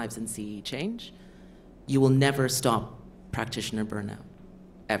people's lives and see change, you will never stop practitioner burnout,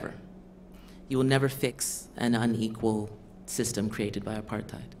 ever. You will never fix an unequal system created by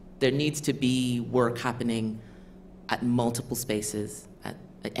apartheid. There needs to be work happening at multiple spaces at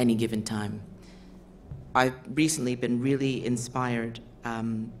any given time. I've recently been really inspired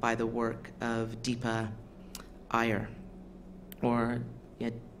by the work of Deepa Iyer, or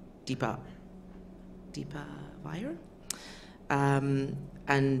Deepa Iyer?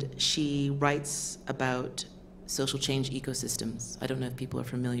 And she writes about social change ecosystems. I don't know if people are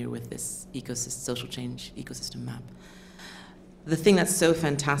familiar with this social change ecosystem map. The thing that's so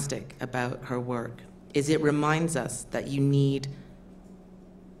fantastic about her work is it reminds us that you need,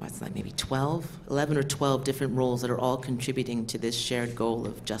 what's like maybe 11 or 12 different roles that are all contributing to this shared goal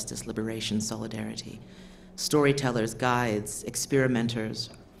of justice, liberation, solidarity. Storytellers, guides, experimenters,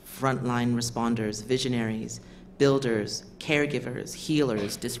 frontline responders, visionaries, builders, caregivers,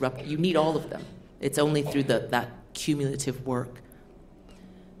 healers, you need all of them. It's only through that cumulative work.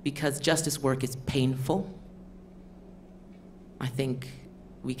 Because justice work is painful. I think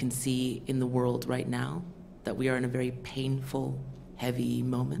we can see in the world right now that we are in a very painful, heavy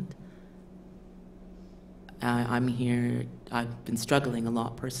moment. I'm here, I've been struggling a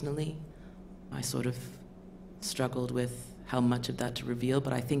lot personally. I sort of struggled with how much of that to reveal,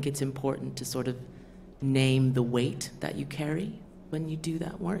 but I think it's important to sort of name the weight that you carry when you do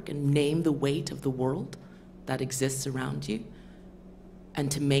that work, and name the weight of the world that exists around you,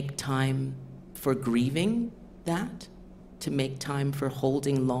 and to make time for grieving that, to make time for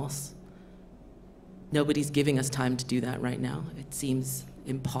holding loss. Nobody's giving us time to do that right now. It seems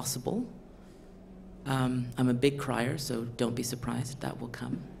impossible. I'm a big crier, so don't be surprised, that will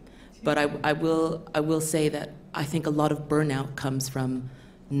come. But I will say that I think a lot of burnout comes from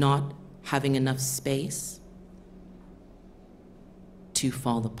not having enough space to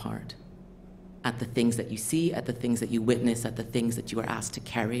fall apart at the things that you see, at the things that you witness, at the things that you are asked to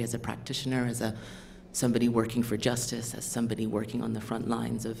carry as a practitioner, as somebody working for justice, as somebody working on the front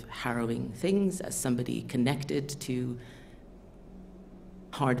lines of harrowing things, as somebody connected to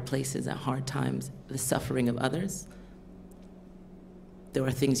hard places at hard times, the suffering of others. There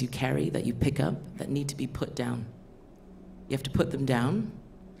are things you carry that you pick up that need to be put down. You have to put them down,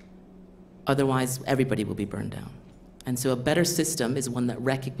 otherwise everybody will be burned down. And so a better system is one that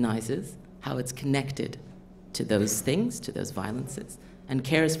recognizes how it's connected to those things, to those violences, and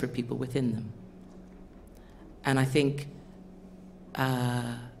cares for people within them. And I think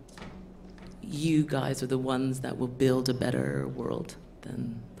you guys are the ones that will build a better world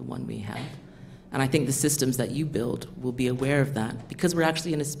than the one we have. And I think the systems that you build will be aware of that, because we're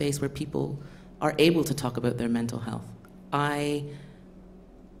actually in a space where people are able to talk about their mental health. I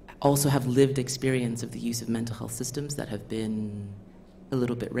also have lived experience of the use of mental health systems that have been a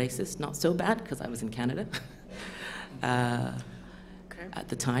little bit racist, not so bad, because I was in Canada at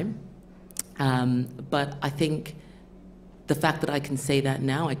the time. But I think the fact that I can say that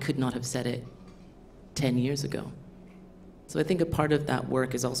now, I could not have said it 10 years ago. So I think a part of that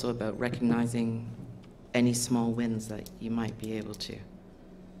work is also about recognizing any small wins that you might be able to.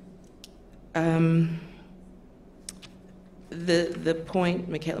 The point,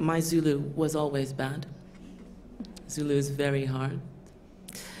 Michaela, my Zulu was always bad. Zulu is very hard.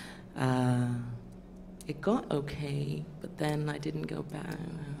 It got okay, but then I didn't go back.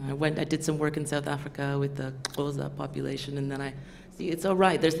 I did some work in South Africa with the Xhosa population, and then it's all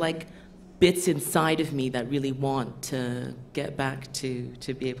right. There's like bits inside of me that really want to get back to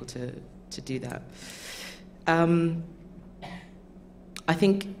be able to do that. I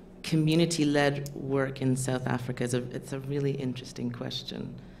think community-led work in South Africa it's a really interesting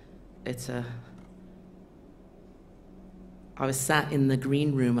question. I was sat in the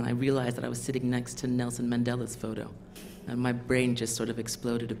green room and I realized that I was sitting next to Nelson Mandela's photo, and my brain just sort of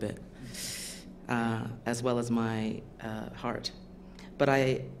exploded a bit, as well as my heart. But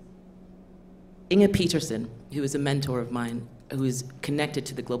Inge Peterson, who is a mentor of mine, who is connected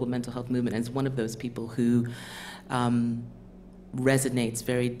to the global mental health movement, and is one of those people who resonates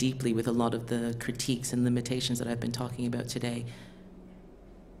very deeply with a lot of the critiques and limitations that I've been talking about today.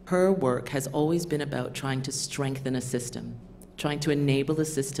 Her work has always been about trying to strengthen a system, trying to enable a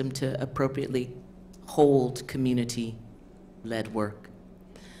system to appropriately hold community-led work.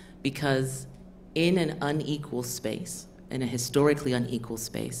 Because in an unequal space, in a historically unequal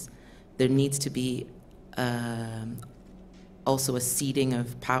space, there needs to be also a ceding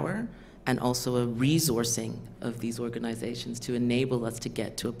of power and also a resourcing of these organizations to enable us to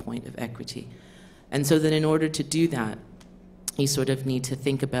get to a point of equity. And so then in order to do that, you sort of need to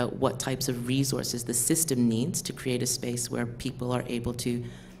think about what types of resources the system needs to create a space where people are able to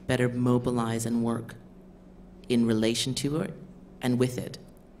better mobilize and work in relation to it and with it.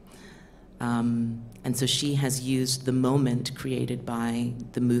 And so she has used the moment created by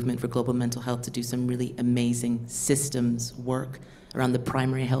the movement for global mental health to do some really amazing systems work around the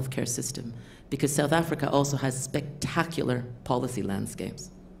primary healthcare system, because South Africa also has spectacular policy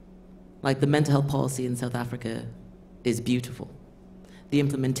landscapes. Like the mental health policy in South Africa is beautiful. The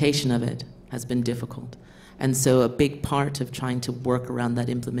implementation of it has been difficult. And so a big part of trying to work around that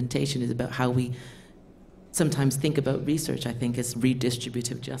implementation is about how we sometimes think about research, I think, as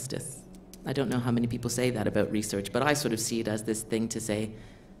redistributive justice. I don't know how many people say that about research, but I sort of see it as this thing to say,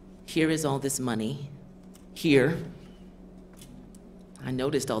 here is all this money, here. I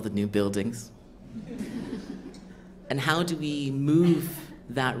noticed all the new buildings. And how do we move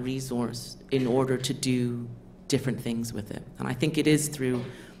that resource in order to do different things with it? And I think it is through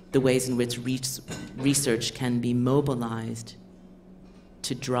the ways in which research can be mobilized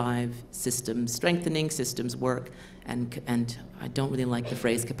to drive systems, strengthening systems work, and I don't really like the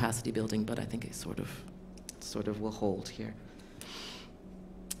phrase capacity building, but I think it sort of will hold here.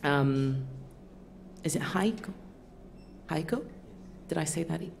 Is it Heiko? Heiko? Did I say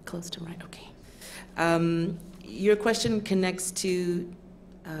that close to right? Okay. Your question connects to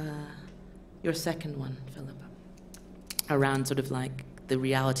your second one, Philipa, around sort of like the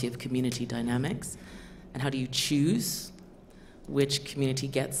reality of community dynamics, and how do you choose which community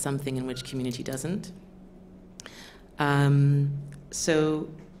gets something and which community doesn't. So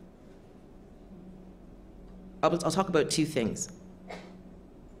I'll talk about two things.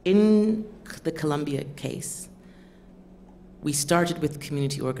 In the Columbia case, we started with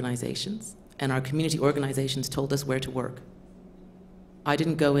community organizations, and our community organizations told us where to work. I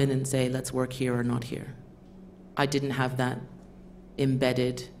didn't go in and say, let's work here or not here. I didn't have that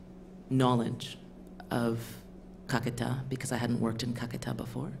embedded knowledge of Kaketa because I hadn't worked in Kaketa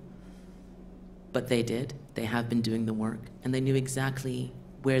before. But they did. They have been doing the work, and they knew exactly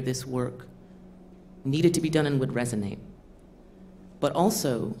where this work needed to be done and would resonate. But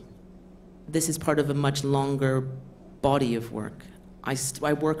also, this is part of a much longer body of work.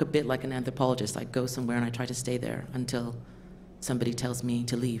 I work a bit like an anthropologist. I go somewhere and I try to stay there until somebody tells me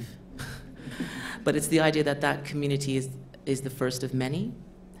to leave. But it's the idea that that community is the first of many,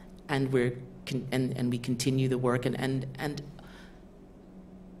 and we continue the work, and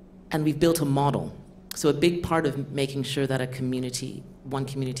we've built a model. So a big part of making sure that one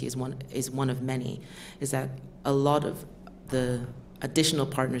community is one of many, is that a lot of the additional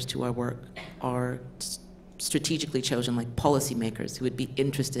partners to our work are strategically chosen, like policymakers who would be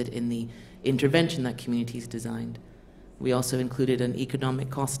interested in the intervention that communities designed. We also included an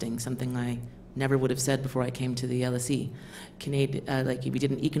economic costing, something I never would have said before I came to the LSE. We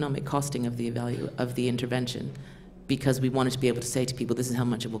did an economic costing of the value of the intervention, because we wanted to be able to say to people, this is how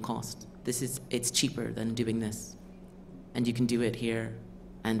much it will cost. It's cheaper than doing this. And you can do it here,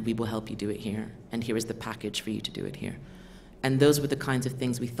 and we will help you do it here. And here is the package for you to do it here. And those were the kinds of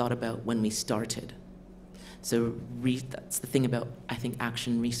things we thought about when we started. So that's the thing about, I think,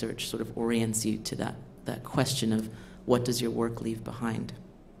 action research sort of orients you to that question of what does your work leave behind?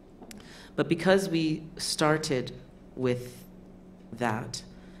 But because we started with that,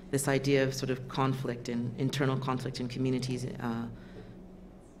 this idea of sort of internal conflict in communities,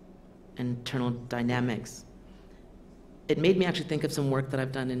 internal dynamics, it made me actually think of some work that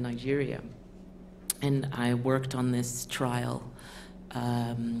I've done in Nigeria. And I worked on this trial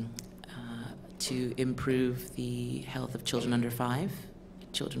to improve the health of children under 5,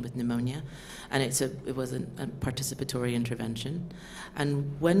 children with pneumonia. And it was a participatory intervention.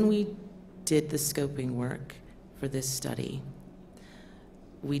 And when we did the scoping work for this study,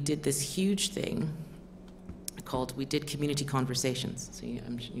 we did this huge thing we did community conversations. So you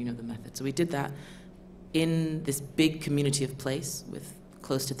know the method. So we did that in this big community of place with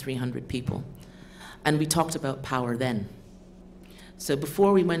close to 300 people. And we talked about power then. So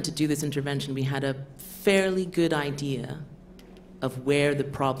before we went to do this intervention, we had a fairly good idea of where the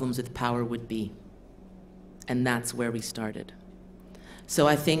problems with power would be. And that's where we started. So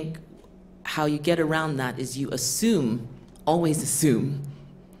I think how you get around that is you always assume,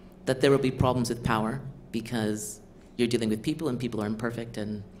 that there will be problems with power because you're dealing with people and people are imperfect.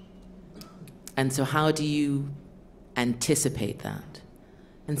 And so how do you anticipate that?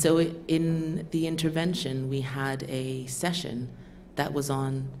 And so in the intervention, we had a session that was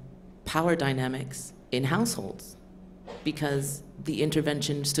on power dynamics in households, because the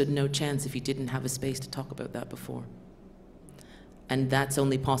intervention stood no chance if you didn't have a space to talk about that before. And that's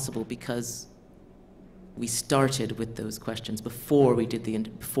only possible because we started with those questions before we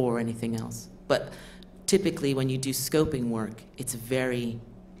did before anything else. But typically when you do scoping work, it's very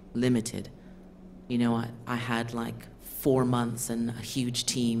limited. You know, I had like 4 months and a huge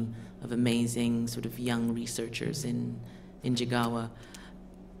team of amazing sort of young researchers in Jigawa.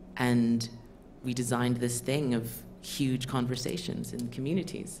 And we designed this thing of huge conversations in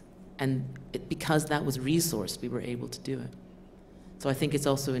communities. And because that was resourced, we were able to do it. So I think it's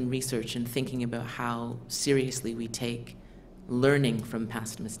also in research and thinking about how seriously we take learning from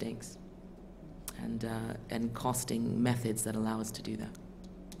past mistakes and costing methods that allow us to do that.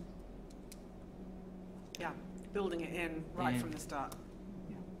 Yeah, building it in right from the start.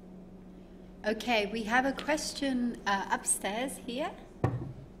 Okay, we have a question upstairs here.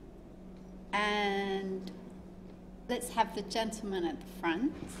 And let's have the gentleman at the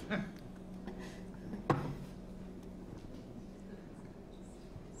front.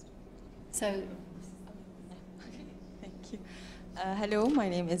 So, thank you. Hello, my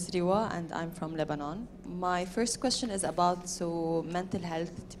name is Riwa and I'm from Lebanon. My first question is about mental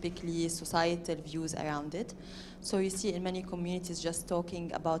health, typically societal views around it. So you see in many communities just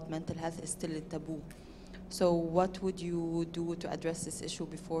talking about mental health is still a taboo. So what would you do to address this issue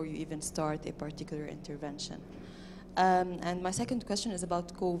before you even start a particular intervention? And my second question is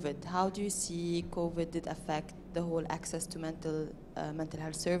about COVID. How do you see COVID did affect the whole access to mental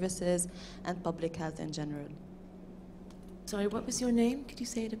health services and public health in general? Sorry, what was your name? Could you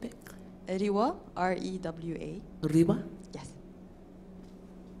say it a bit? Riwa, R-E-W-A. Riwa? Yes.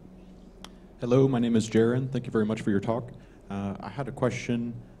 Hello, my name is Jaron. Thank you very much for your talk. I had a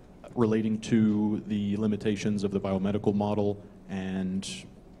question relating to the limitations of the biomedical model, and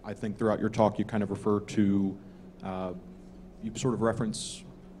I think throughout your talk you kind of refer to, you sort of reference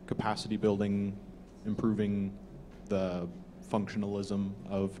capacity building, improving the functionalism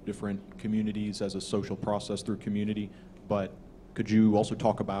of different communities as a social process through community, but could you also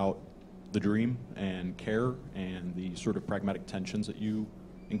talk about the dream and care and the sort of pragmatic tensions that you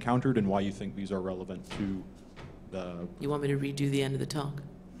encountered and why you think these are relevant to the... You want me to redo the end of the talk?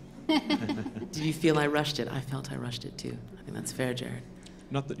 Did you feel I rushed it? I felt I rushed it too. I think that's fair, Jared.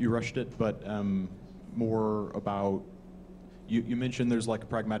 Not that you rushed it, but more about, you mentioned there's like a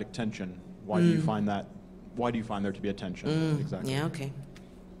pragmatic tension. Why do you find that, why do you find there to be a tension? Exactly. Yeah, okay.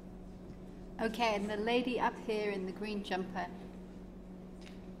 okay, and the lady up here in the green jumper.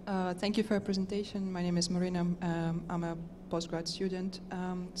 Thank you for your presentation. My name is Marina. I'm a postgrad student.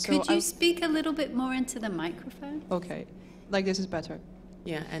 Could you speak a little bit more into the microphone? Okay, like this is better.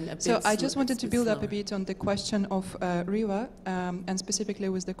 Yeah, and a bit So I just wanted to build up a slower. bit on the question of Riva, and specifically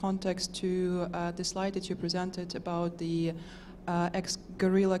with the context to the slide that you presented about the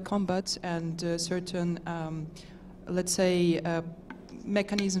ex-guerrilla combat and certain, let's say,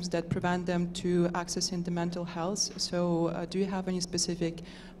 mechanisms that prevent them to accessing the mental health. So do you have any specific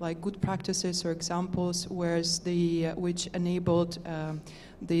like good practices or examples which enabled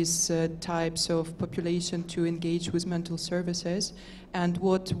these types of population to engage with mental services, and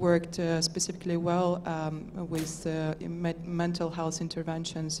what worked specifically well with mental health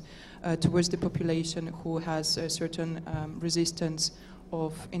interventions towards the population who has a certain resistance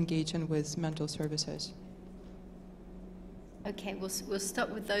of engaging with mental services? Okay, we'll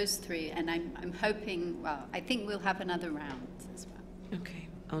stop with those three, and I'm hoping, well, I think we'll have another round as well. Okay,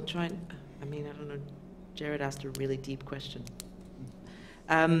 I'll try and, I mean, I don't know, Jared asked a really deep question.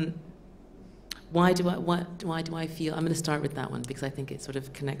 Why do I feel, I'm going to start with that one because I think it sort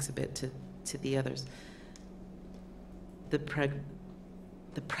of connects a bit to the others. The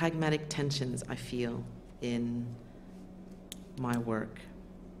pragmatic tensions I feel in my work.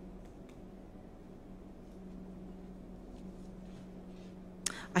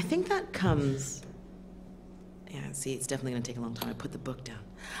 I think that comes, yeah, see, it's definitely going to take a long time. I put the book down.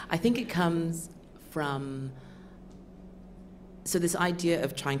 I think it comes from, so this idea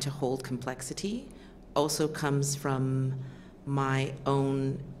of trying to hold complexity also comes from my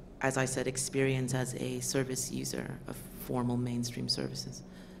own, as I said, experience as a service user of formal mainstream services.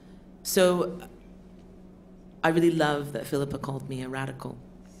 So I really love that Philipa called me a radical.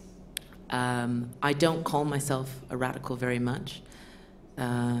 I don't call myself a radical very much.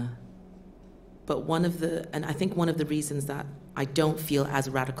 But and I think one of the reasons that I don't feel as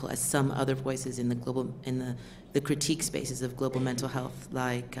radical as some other voices in the critique spaces of global mental health,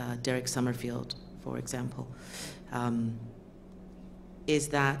 like Derek Summerfield, for example, is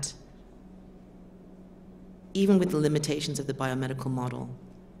that even with the limitations of the biomedical model,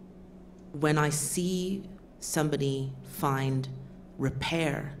 when I see somebody find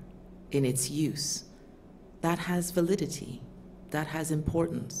repair in its use, that has validity. That has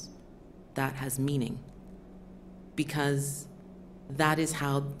importance, that has meaning, because that is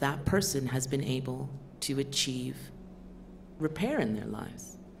how that person has been able to achieve repair in their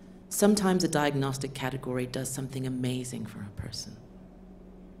lives. sometimes a diagnostic category does something amazing for a person.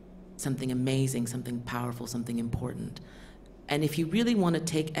 Something amazing, something powerful, something important. And if you really want to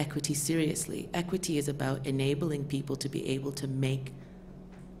take equity seriously, equity is about enabling people to be able to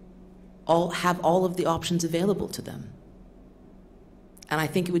have all of the options available to them. And I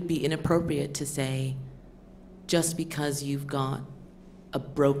think it would be inappropriate to say, just because you've got a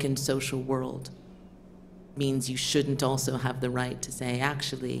broken social world means you shouldn't also have the right to say,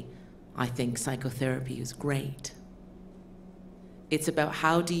 actually, I think psychotherapy is great. It's about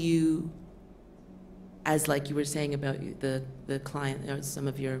how do you, as like you were saying about the client, or some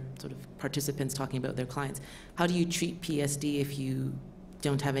of your sort of participants talking about their clients, how do you treat PSD if you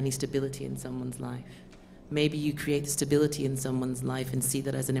don't have any stability in someone's life? Maybe you create stability in someone's life and see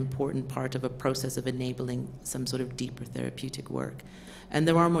that as an important part of a process of enabling some sort of deeper therapeutic work. And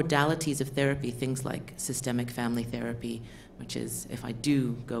there are modalities of therapy, things like systemic family therapy, which is, if I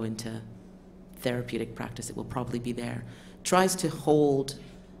do go into therapeutic practice, it will probably be there, tries to hold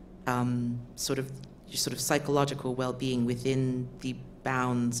sort of psychological well-being within the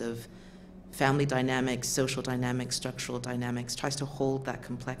bounds of family dynamics, social dynamics, structural dynamics, tries to hold that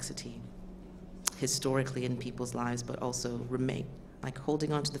complexity historically in people's lives, but also remain, like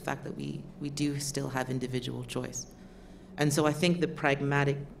holding on to the fact that we do still have individual choice. And so I think the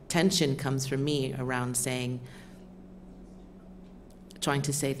pragmatic tension comes from me around trying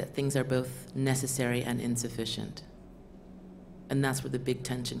to say that things are both necessary and insufficient. And that's where the big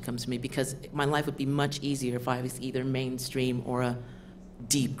tension comes from me, because my life would be much easier if I was either mainstream or a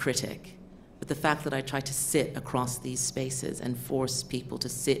deep critic. But the fact that I try to sit across these spaces and force people to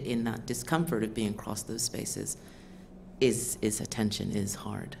sit in that discomfort of being across those spaces is a tension, is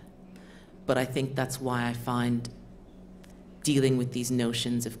hard. But I think that's why I find dealing with these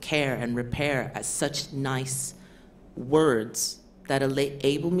notions of care and repair as such nice words that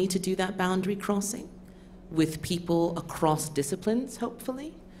enable me to do that boundary crossing with people across disciplines,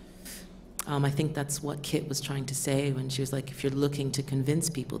 hopefully. I think that's what Kit was trying to say when she was like, if you're looking to convince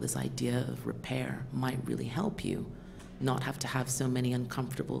people this idea of repair might really help you not have to have so many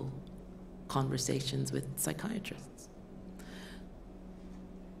uncomfortable conversations with psychiatrists.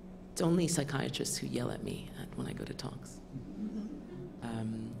 It's only psychiatrists who yell at me when I go to talks.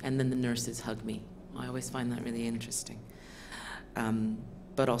 And then the nurses hug me. I always find that really interesting.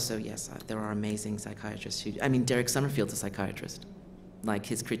 But also, yes, there are amazing psychiatrists who, I mean, Derek Summerfield's a psychiatrist. Like,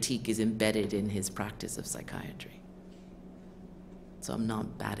 his critique is embedded in his practice of psychiatry. So I'm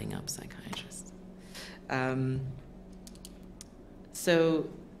not batting up psychiatrists. So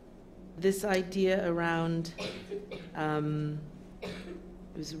this idea around, it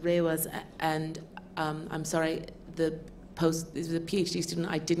was Rewa's, and I'm sorry, this was a PhD student,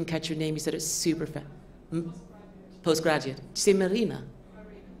 I didn't catch your name, you said it's super fast. Postgraduate. Did you say Marina?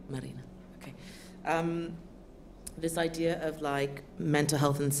 Marina, okay. This idea of like mental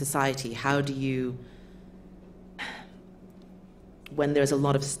health in society, how do you, when there's a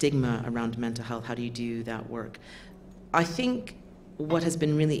lot of stigma around mental health, how do you do that work? I think what has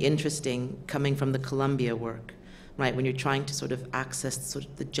been really interesting coming from the Columbia work, right, when you're trying to sort of access sort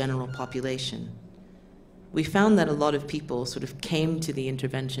of the general population, we found that a lot of people sort of came to the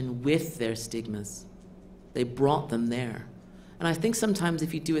intervention with their stigmas. They brought them there. And I think sometimes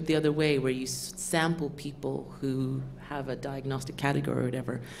if you do it the other way, where you sample people who have a diagnostic category or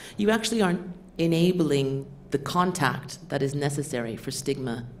whatever, you actually aren't enabling the contact that is necessary for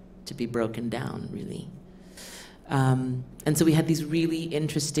stigma to be broken down, really. And so we had these really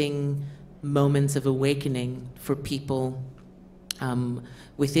interesting moments of awakening for people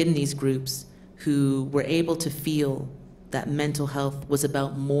within these groups who were able to feel that mental health was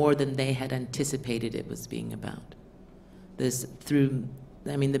about more than they had anticipated it was being about.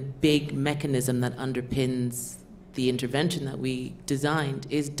 The big mechanism that underpins the intervention that we designed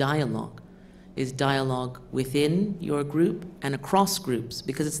is dialogue within your group and across groups,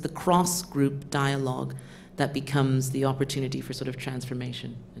 because it's the cross-group dialogue that becomes the opportunity for sort of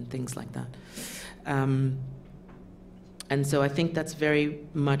transformation and things like that. And so I think that's very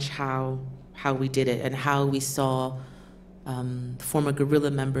much how we did it, and how we saw former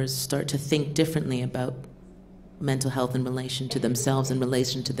guerrilla members start to think differently about mental health in relation to themselves, in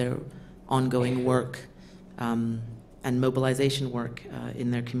relation to their ongoing work and mobilization work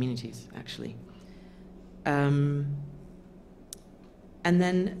in their communities, actually. And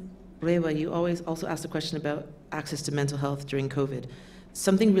then, Rewa, you always also asked a question about access to mental health during COVID.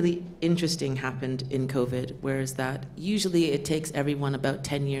 Something really interesting happened in COVID, whereas that usually it takes everyone about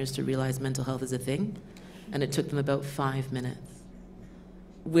 10 years to realize mental health is a thing, and it took them about 5 minutes,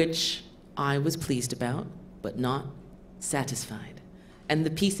 which I was pleased about, but not satisfied. And the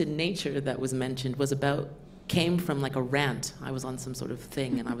piece in Nature that was mentioned came from like a rant. I was on some sort of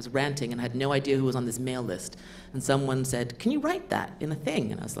thing and I was ranting and I had no idea who was on this mail list. And someone said, "Can you write that in a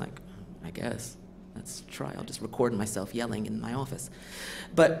thing?" And I was like, "I guess. Let's try. I'll just record myself yelling in my office."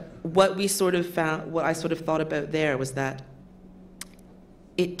 But what I sort of thought about there was that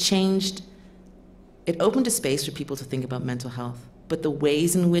it opened a space for people to think about mental health, but the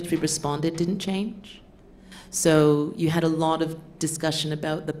ways in which we responded didn't change. So you had a lot of discussion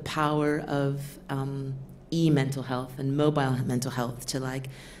about the power of e-mental health and mobile mental health to like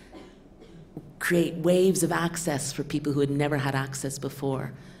create waves of access for people who had never had access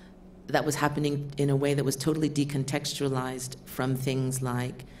before. That was happening in a way that was totally decontextualized from things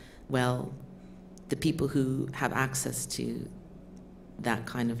like, well, the people who have access to that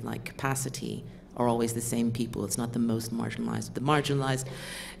kind of like capacity are always the same people. It's not the most marginalized. The marginalized,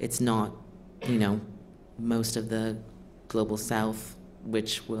 it's not, most of the global south,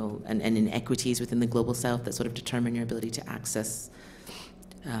 which will, and inequities within the global south that sort of determine your ability to access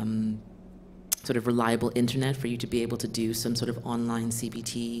sort of reliable internet for you to be able to do some sort of online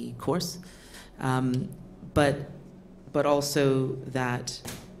CBT course. But also that,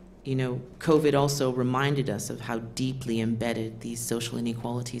 COVID also reminded us of how deeply embedded these social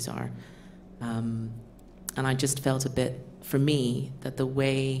inequalities are. And I just felt a bit, for me, that the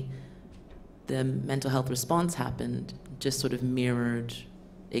way the mental health response happened just sort of mirrored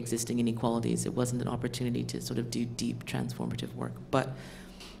existing inequalities. It wasn't an opportunity to sort of do deep transformative work, but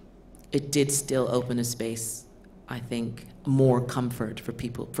it did still open a space, I think, more comfort for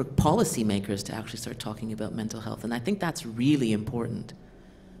people, for policymakers to actually start talking about mental health. And I think that's really important,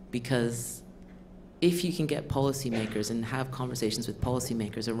 because if you can get policymakers and have conversations with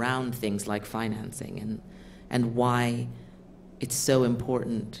policymakers around things like financing and why it's so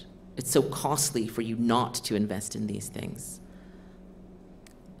important, it's so costly for you not to invest in these things,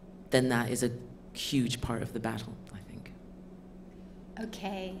 then that is a huge part of the battle, I think.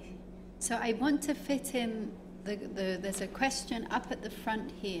 Okay, so I want to fit in, there's a question up at the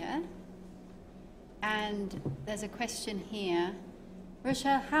front here, and there's a question here.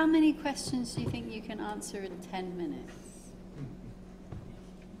 Rochelle, how many questions do you think you can answer in 10 minutes?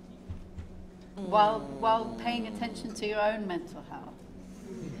 While paying attention to your own mental health.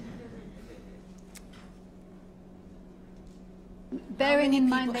 Bearing in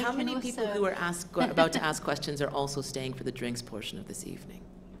mind, How many people who are about to ask questions are also staying for the drinks portion of this evening?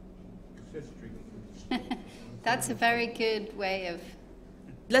 That's a very good way of...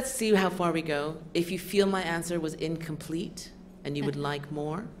 Let's see how far we go. If you feel my answer was incomplete and you would like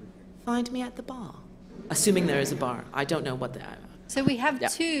more, find me at the bar. Assuming there is a bar. I don't know what the... So we have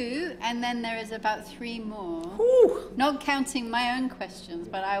 2, and then there is about 3 more. Whew. Not counting my own questions,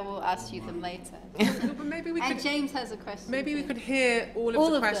 but I will ask you them later. But maybe James has a question. Maybe we could hear all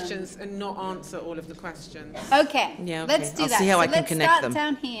of the questions and not answer all of the questions. Okay, yeah, okay. Let's do I'll that. see how so I can connect them. Let's start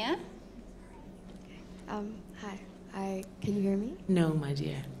down here. Hi. Can you hear me? No, my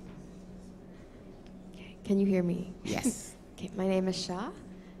dear. Okay. Can you hear me? Yes. Okay. My name is Shah.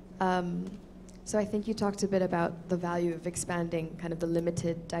 So I think you talked a bit about the value of expanding kind of the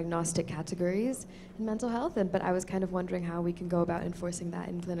limited diagnostic categories in mental health, but I was kind of wondering how we can go about enforcing that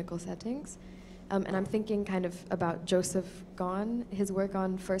in clinical settings. And I'm thinking kind of about Joseph Gone, his work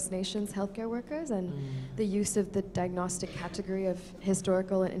on First Nations healthcare workers and the use of the diagnostic category of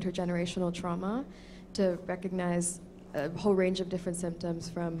historical and intergenerational trauma to recognize a whole range of different symptoms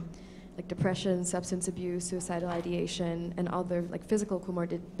from like depression, substance abuse, suicidal ideation, and other like physical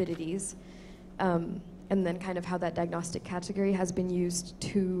comorbidities. And then kind of how that diagnostic category has been used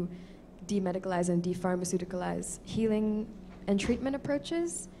to demedicalize and depharmaceuticalize healing and treatment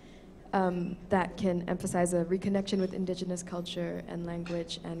approaches that can emphasize a reconnection with indigenous culture and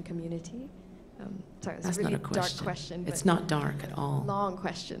language and community. Sorry, it's a really dark question. It's not dark at all. Long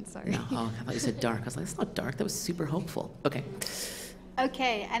question, sorry. No, I thought you said dark. I was like, it's not dark. That was super hopeful. Okay.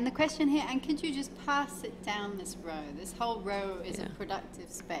 Okay, and the question here, and could you just pass it down this row? This whole row is a productive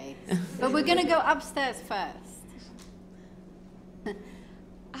space. But we're going to go upstairs first.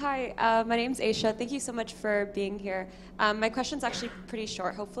 Hi, my name's Aisha. Thank you so much for being here. My question's actually pretty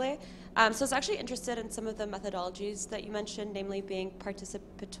short, hopefully. So I was actually interested in some of the methodologies that you mentioned, namely being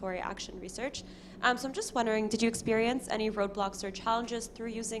participatory action research. So I'm just wondering, did you experience any roadblocks or challenges through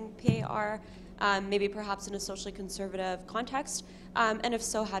using PAR, maybe perhaps in a socially conservative context? And if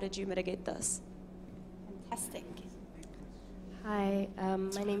so, how did you mitigate this? Fantastic. Hi,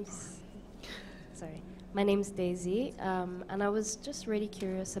 my name's Daisy, and I was just really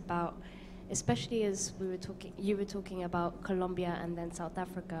curious about, especially as you were talking about Colombia and then South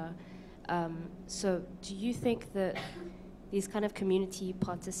Africa. So, do you think that these kind of community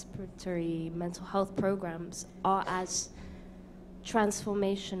participatory mental health programs are as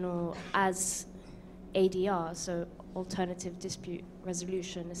transformational as ADR, so alternative dispute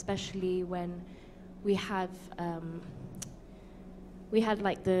resolution, especially when we had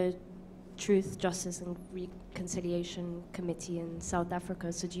like the Truth, Justice and Reconciliation Committee in South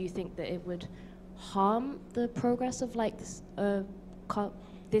Africa. So do you think that it would harm the progress of like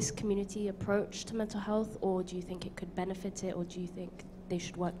this community approach to mental health, or do you think it could benefit it, or do you think they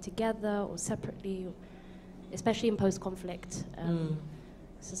should work together or separately, or especially in post-conflict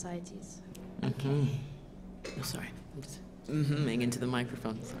societies? Okay. Oh, sorry. I'm just into the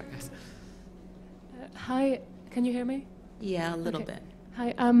microphone. Sorry, guys. Hi, can you hear me? Yeah, a little bit.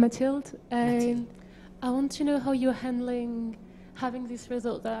 Hi, I'm Mathilde. I want to know how you're handling having these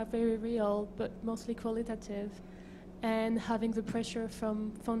results that are very real, but mostly qualitative, and having the pressure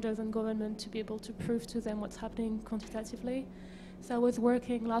from funders and government to be able to prove to them what's happening quantitatively. So I was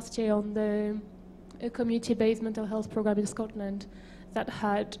working last year on a community-based mental health program in Scotland that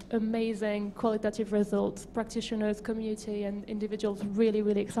had amazing qualitative results, practitioners, community, and individuals really,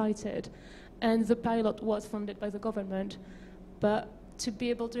 really excited. And the pilot was funded by the government, but to be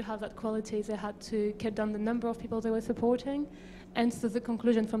able to have that quality, they had to cut down the number of people they were supporting. And so the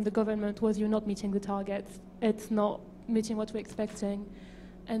conclusion from the government was, you're not meeting the targets. It's not meeting what we're expecting.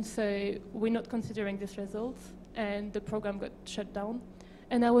 And so we're not considering these results, and the program got shut down.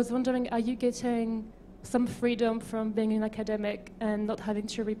 And I was wondering, are you getting some freedom from being an academic and not having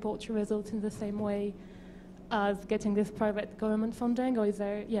to report your results in the same way as getting this private government funding? Or is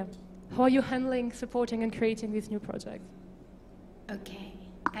there, how are you handling supporting and creating these new projects? Okay,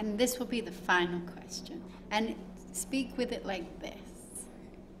 and this will be the final question. And speak with it like this.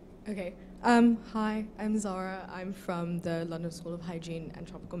 Okay. Hi, I'm Zara. I'm from the London School of Hygiene and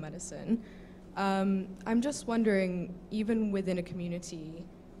Tropical Medicine. I'm just wondering, even within a community,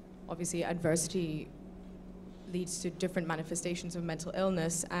 obviously adversity leads to different manifestations of mental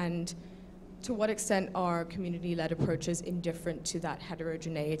illness, and to what extent are community-led approaches indifferent to that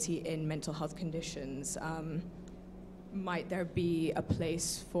heterogeneity in mental health conditions? Might there be a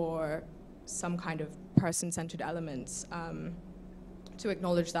place for some kind of person-centered elements to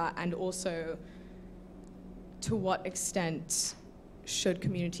acknowledge that? And also, to what extent should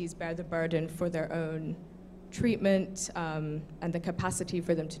communities bear the burden for their own treatment and the capacity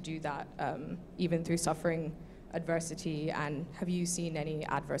for them to do that, even through suffering adversity? And have you seen any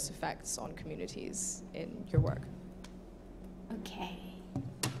adverse effects on communities in your work? Okay.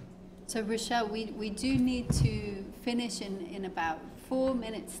 So Rochelle, we do need to finish in about 4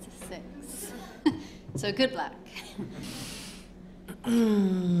 minutes to 6. So good luck.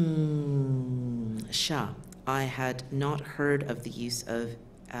 Sure. I had not heard of the use of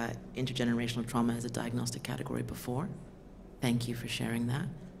intergenerational trauma as a diagnostic category before. Thank you for sharing that.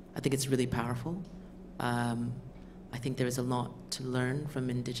 I think it's really powerful. I think there is a lot to learn from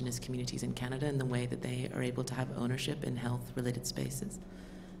Indigenous communities in Canada in the way that they are able to have ownership in health-related spaces.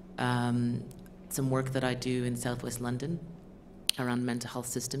 Some work that I do in Southwest London around mental health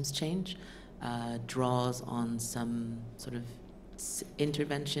systems change draws on some sort of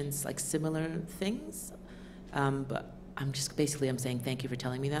interventions, like similar things. But I'm saying thank you for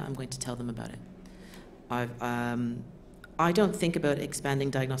telling me that. I'm going to tell them about it. I don't think about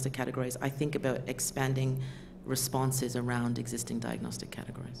expanding diagnostic categories. I think about expanding responses around existing diagnostic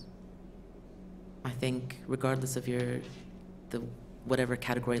categories. I think regardless of whatever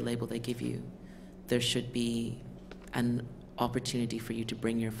category label they give you, there should be an opportunity for you to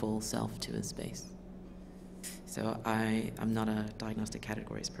bring your full self to a space. So I'm not a diagnostic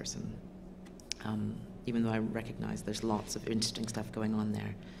categories person, even though I recognize there's lots of interesting stuff going on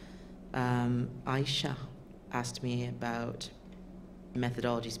there. Aisha asked me about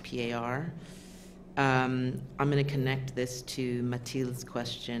methodologies, PAR. I'm going to connect this to Mathilde's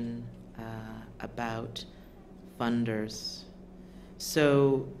question about funders.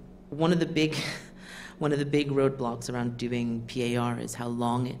 So one of the big roadblocks around doing PAR is how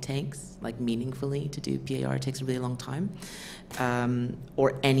long it takes, like meaningfully to do PAR. It takes a really long time.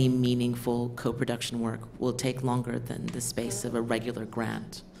 Or any meaningful co-production work will take longer than the space of a regular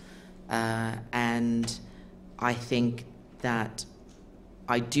grant. And I think that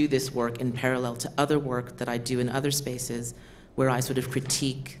I do this work in parallel to other work that I do in other spaces where I sort of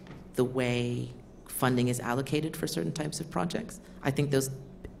critique the way funding is allocated for certain types of projects. I think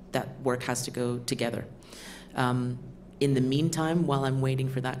that work has to go together. In the meantime, while I'm waiting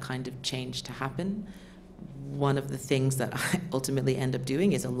for that kind of change to happen, one of the things that I ultimately end up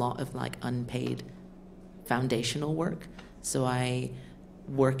doing is a lot of like unpaid foundational work. So I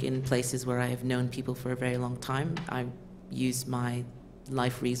work in places where I have known people for a very long time. I use my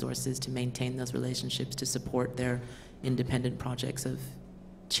life resources to maintain those relationships, to support their independent projects of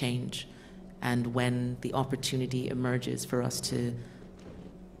change. And when the opportunity emerges for us to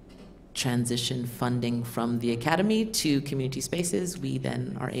transition funding from the academy to community spaces, we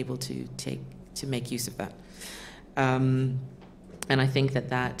then are able to make use of that. And I think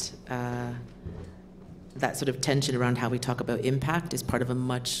that sort of tension around how we talk about impact is part of a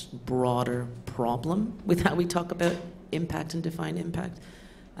much broader problem with how we talk about impact and define impact.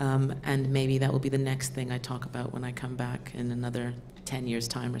 And maybe that will be the next thing I talk about when I come back in another 10 years'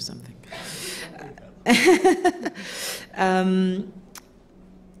 time or something.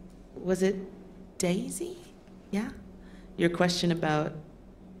 Was it Daisy? Yeah? Your question about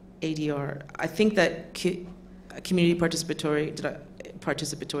ADR. I think that community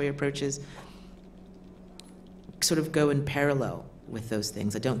participatory approaches sort of go in parallel with those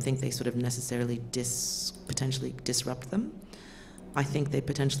things. I don't think they sort of necessarily potentially disrupt them. I think they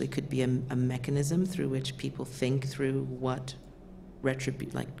potentially could be a mechanism through which people think through what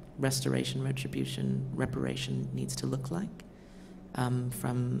restoration, retribution, reparation needs to look like,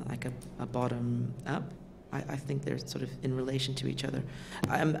 from like a bottom up. I think they're sort of in relation to each other.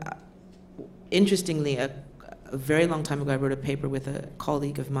 Interestingly, a very long time ago, I wrote a paper with a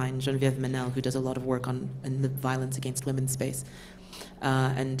colleague of mine, Geneviève Manel, who does a lot of work in the violence against women space.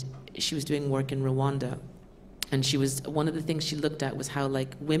 And she was doing work in Rwanda. And one of the things she looked at was how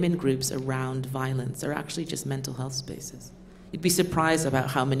like women groups around violence are actually just mental health spaces. You'd be surprised about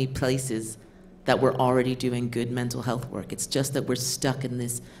how many places that we're already doing good mental health work. It's just that we're stuck in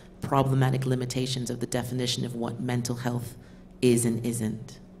this problematic limitations of the definition of what mental health is and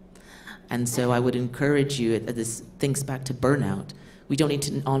isn't. And so I would encourage you, this thinks back to burnout, we don't need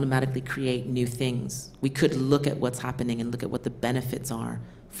to automatically create new things. We could look at what's happening and look at what the benefits are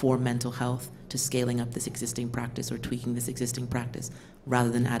for mental health to scaling up this existing practice or tweaking this existing practice rather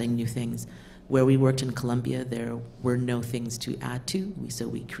than adding new things. Where we worked in Colombia, there were no things to add to, so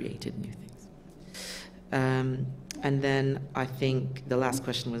we created new things. And then I think the last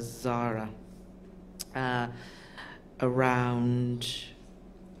question was Zara, around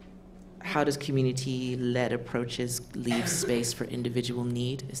how does community-led approaches leave space for individual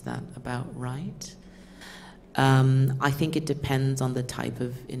need? Is that about right? I think it depends on the type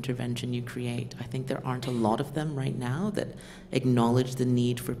of intervention you create. I think there aren't a lot of them right now that acknowledge the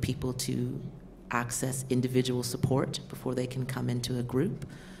need for people to access individual support before they can come into a group.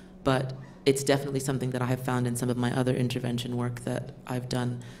 But it's definitely something that I have found in some of my other intervention work that I've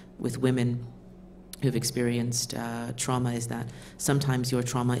done with women who've experienced trauma, is that sometimes your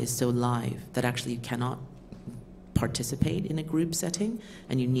trauma is so live that actually you cannot participate in a group setting,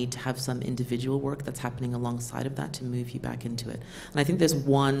 and you need to have some individual work that's happening alongside of that to move you back into it. And I think there's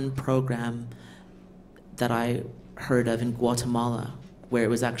one program that I heard of in Guatemala where it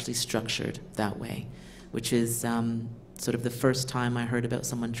was actually structured that way, which is sort of the first time I heard about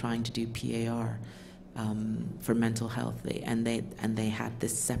someone trying to do PAR for mental health, and they had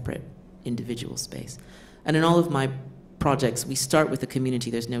this separate individual space. And in all of my projects, we start with the community.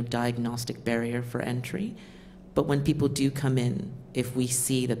 There's no diagnostic barrier for entry. But when people do come in, if we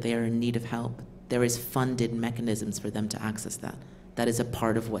see that they are in need of help, there is funded mechanisms for them to access that. That is a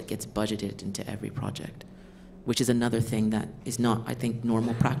part of what gets budgeted into every project, which is another thing that is not, I think,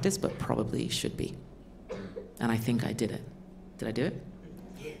 normal practice, but probably should be. And I think I did it. Did I do it?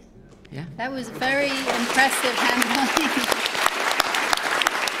 Yeah? That was very impressive handling.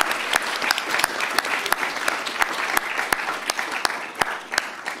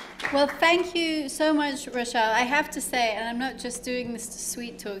 Well, thank you so much, Rochelle. I have to say, and I'm not just doing this to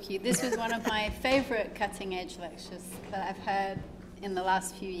sweet talk you, this was one of my favorite cutting edge lectures that I've heard in the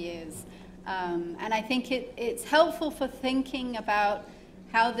last few years. And I think it's helpful for thinking about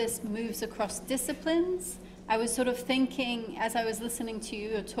how this moves across disciplines. I was sort of thinking, as I was listening to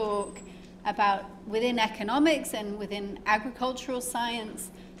your talk, about within economics and within agricultural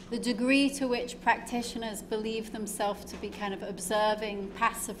science, the degree to which practitioners believe themselves to be kind of observing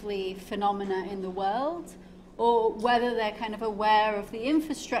passively phenomena in the world, or whether they're kind of aware of the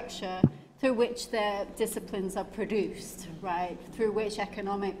infrastructure through which their disciplines are produced, right? Through which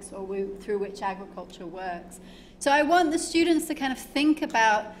economics or through which agriculture works. So I want the students to kind of think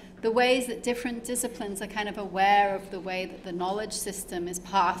about the ways that different disciplines are kind of aware of the way that the knowledge system is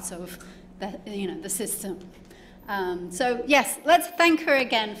part of the system. So yes, let's thank her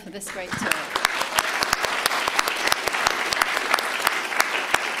again for this great talk.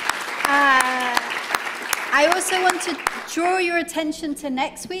 I also want to draw your attention to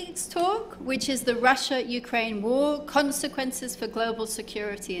next week's talk, which is the Russia-Ukraine war, Consequences for Global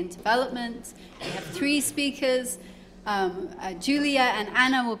Security and Development. We have 3 speakers. Julia and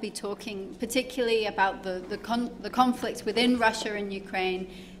Anna will be talking particularly about the conflict within Russia and Ukraine.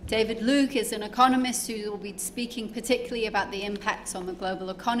 David Luke is an economist who will be speaking particularly about the impacts on the global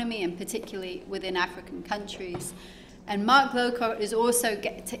economy and particularly within African countries. And Mark Glowcoat is also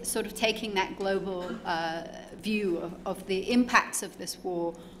sort of taking that global view of the impacts of this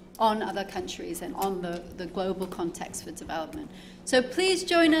war on other countries and on the global context for development. So please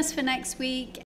join us for next week.